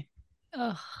of me.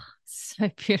 Oh, so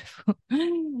beautiful.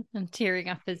 I'm tearing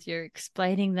up as you're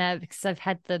explaining that because I've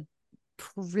had the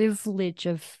privilege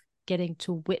of getting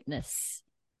to witness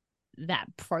that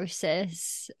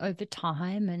process over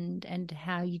time and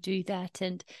how you do that.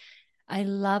 And I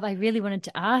really wanted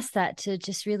to ask that to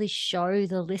just really show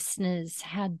the listeners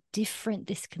how different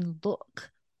this can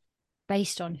look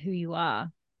based on who you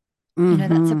are.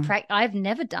 That's a Mm-hmm. practice. I've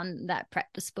never done that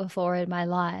practice before in my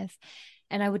life,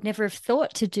 and I would never have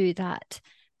thought to do that.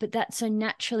 But that so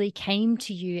naturally came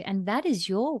to you, and that is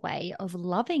your way of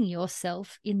loving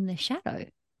yourself in the shadow,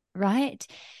 right?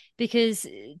 Because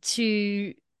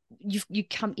you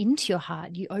come into your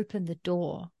heart, you open the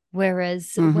door.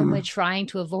 Whereas when we're Mm-hmm. trying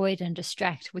to avoid and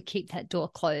distract, we keep that door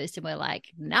closed, and we're like,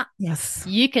 "Nah, Yes,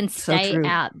 you can so stay true.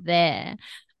 out there."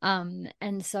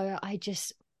 And so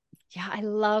yeah, I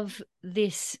love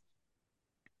this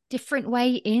different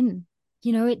way in.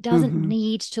 It doesn't Mm-hmm.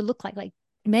 need to look like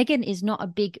Meghan is not a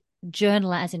big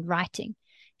journaler as in writing.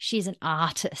 She's an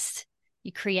artist.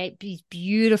 You create these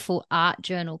beautiful art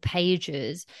journal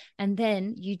pages, and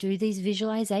then you do these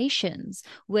visualizations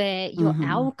where you're Mm-hmm.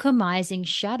 alchemizing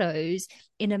shadows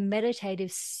in a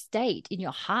meditative state in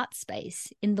your heart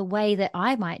space, in the way that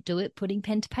I might do it, putting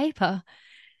pen to paper.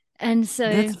 And so,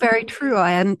 That's very true.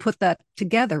 I hadn't put that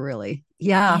together really.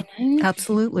 Yeah, you know,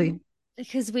 absolutely.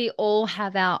 because we all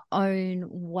have our own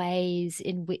ways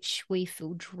in which we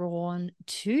feel drawn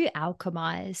to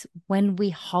alchemize when we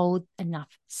hold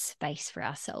enough space for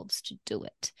ourselves to do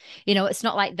it. It's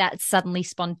not like that suddenly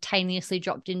spontaneously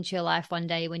dropped into your life one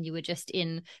day when you were just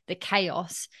in the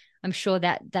chaos. I'm sure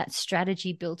that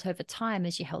strategy built over time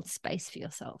as you held space for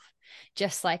yourself.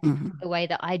 Just like Mm-hmm. the way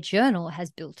that I journal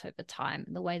has built over time,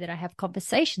 and the way that I have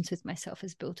conversations with myself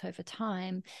has built over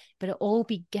time. But it all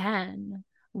began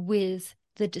with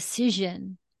the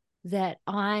decision that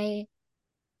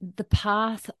the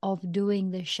path of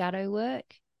doing the shadow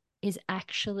work is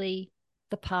actually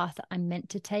the path that I'm meant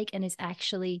to take, and is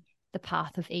actually the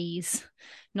path of ease,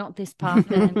 not this path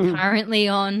that I'm currently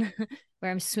on,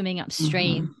 where I'm swimming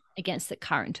upstream against the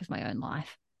current of my own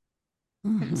life.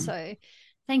 And so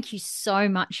thank you so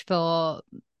much for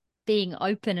being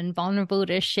open and vulnerable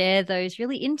to share those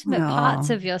really intimate parts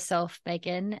of yourself,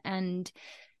 Meghan. And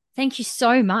thank you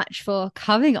so much for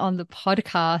coming on the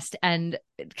podcast and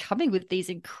coming with these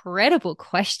incredible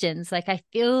questions. Like, I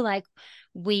feel like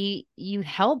you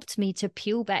helped me to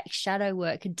peel back shadow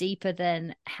work deeper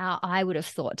than how I would have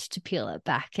thought to peel it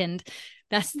back. And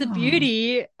that's the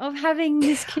beauty of having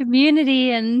this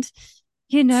community and,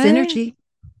 synergy.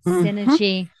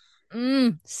 Synergy.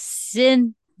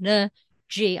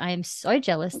 Synergy. I am so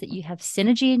jealous that you have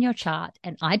synergy in your chart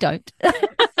and I don't.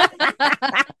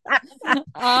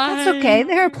 That's okay.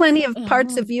 There are plenty of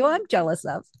parts of you I'm jealous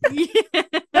of. Yeah,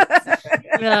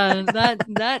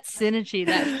 that synergy,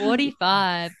 that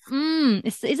 45.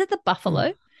 Is it the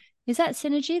buffalo? Is that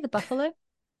synergy, the buffalo?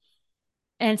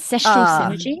 Ancestral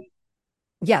synergy?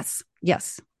 Yes.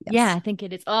 Yeah, I think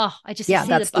it is. Oh, I just see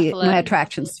that's the buffalo. My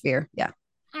attraction sphere. Yeah.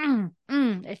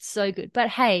 It's so good. But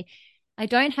hey, I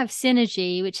don't have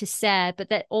synergy, which is sad, but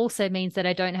that also means that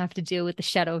I don't have to deal with the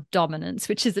shadow of dominance,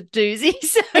 which is a doozy.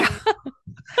 So.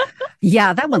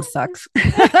 Yeah, that one sucks.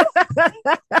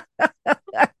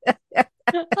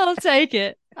 I'll take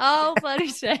it. I'll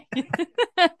bloody take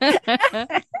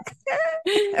it.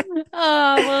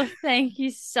 Oh, well, thank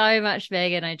you so much,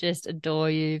 Meghan. I just adore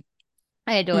you.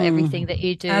 I adore everything that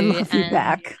you do. I love you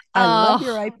back. I love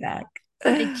you right back.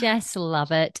 I just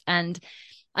love it. And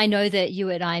I know that you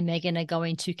and I, Meghan, are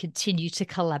going to continue to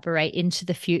collaborate into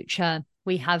the future.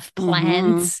 We have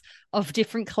plans of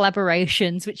different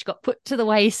collaborations, which got put to the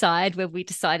wayside when we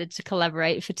decided to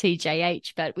collaborate for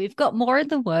TJH, but we've got more in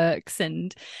the works.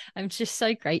 And I'm just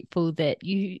so grateful that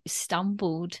you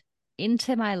stumbled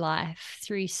into my life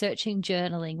through searching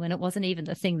journaling when it wasn't even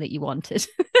the thing that you wanted.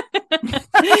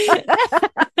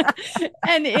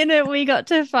 And in it, we got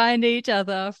to find each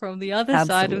other from the other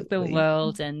side of the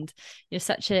world. And you're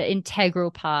such an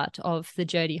integral part of the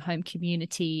Journey Home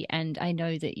community. And I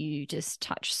know that you just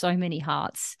touch so many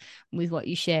hearts with what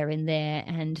you share in there.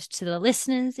 And to the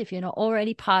listeners, if you're not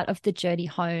already part of the Journey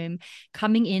Home,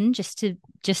 coming in just to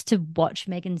watch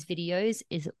Meghan's videos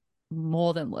is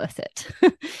more than worth it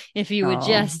if you were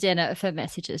just in it for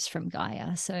messages from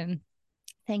Gaia. So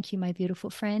thank you, my beautiful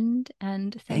friend.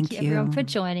 And thank you everyone for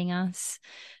joining us.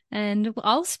 And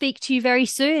I'll speak to you very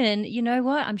soon. And you know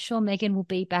what? I'm sure Meghan will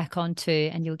be back on too,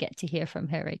 and you'll get to hear from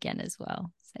her again as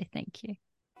well. So thank you.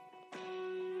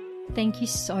 Thank you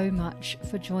so much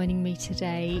for joining me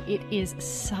today. It is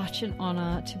such an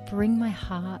honor to bring my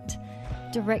heart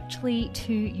directly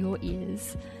to your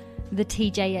ears. The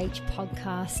TJH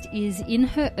podcast is in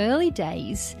her early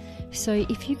days, so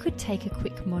if you could take a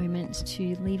quick moment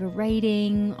to leave a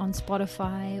rating on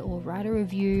Spotify or write a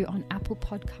review on Apple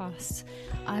Podcasts,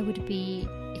 I would be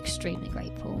extremely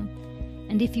grateful.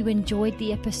 And if you enjoyed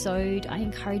the episode, I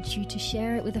encourage you to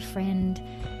share it with a friend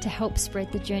to help spread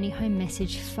the Journey Home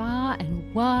message far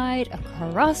and wide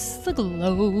across the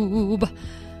globe.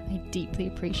 I deeply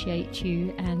appreciate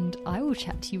you, and I will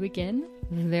chat to you again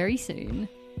very soon.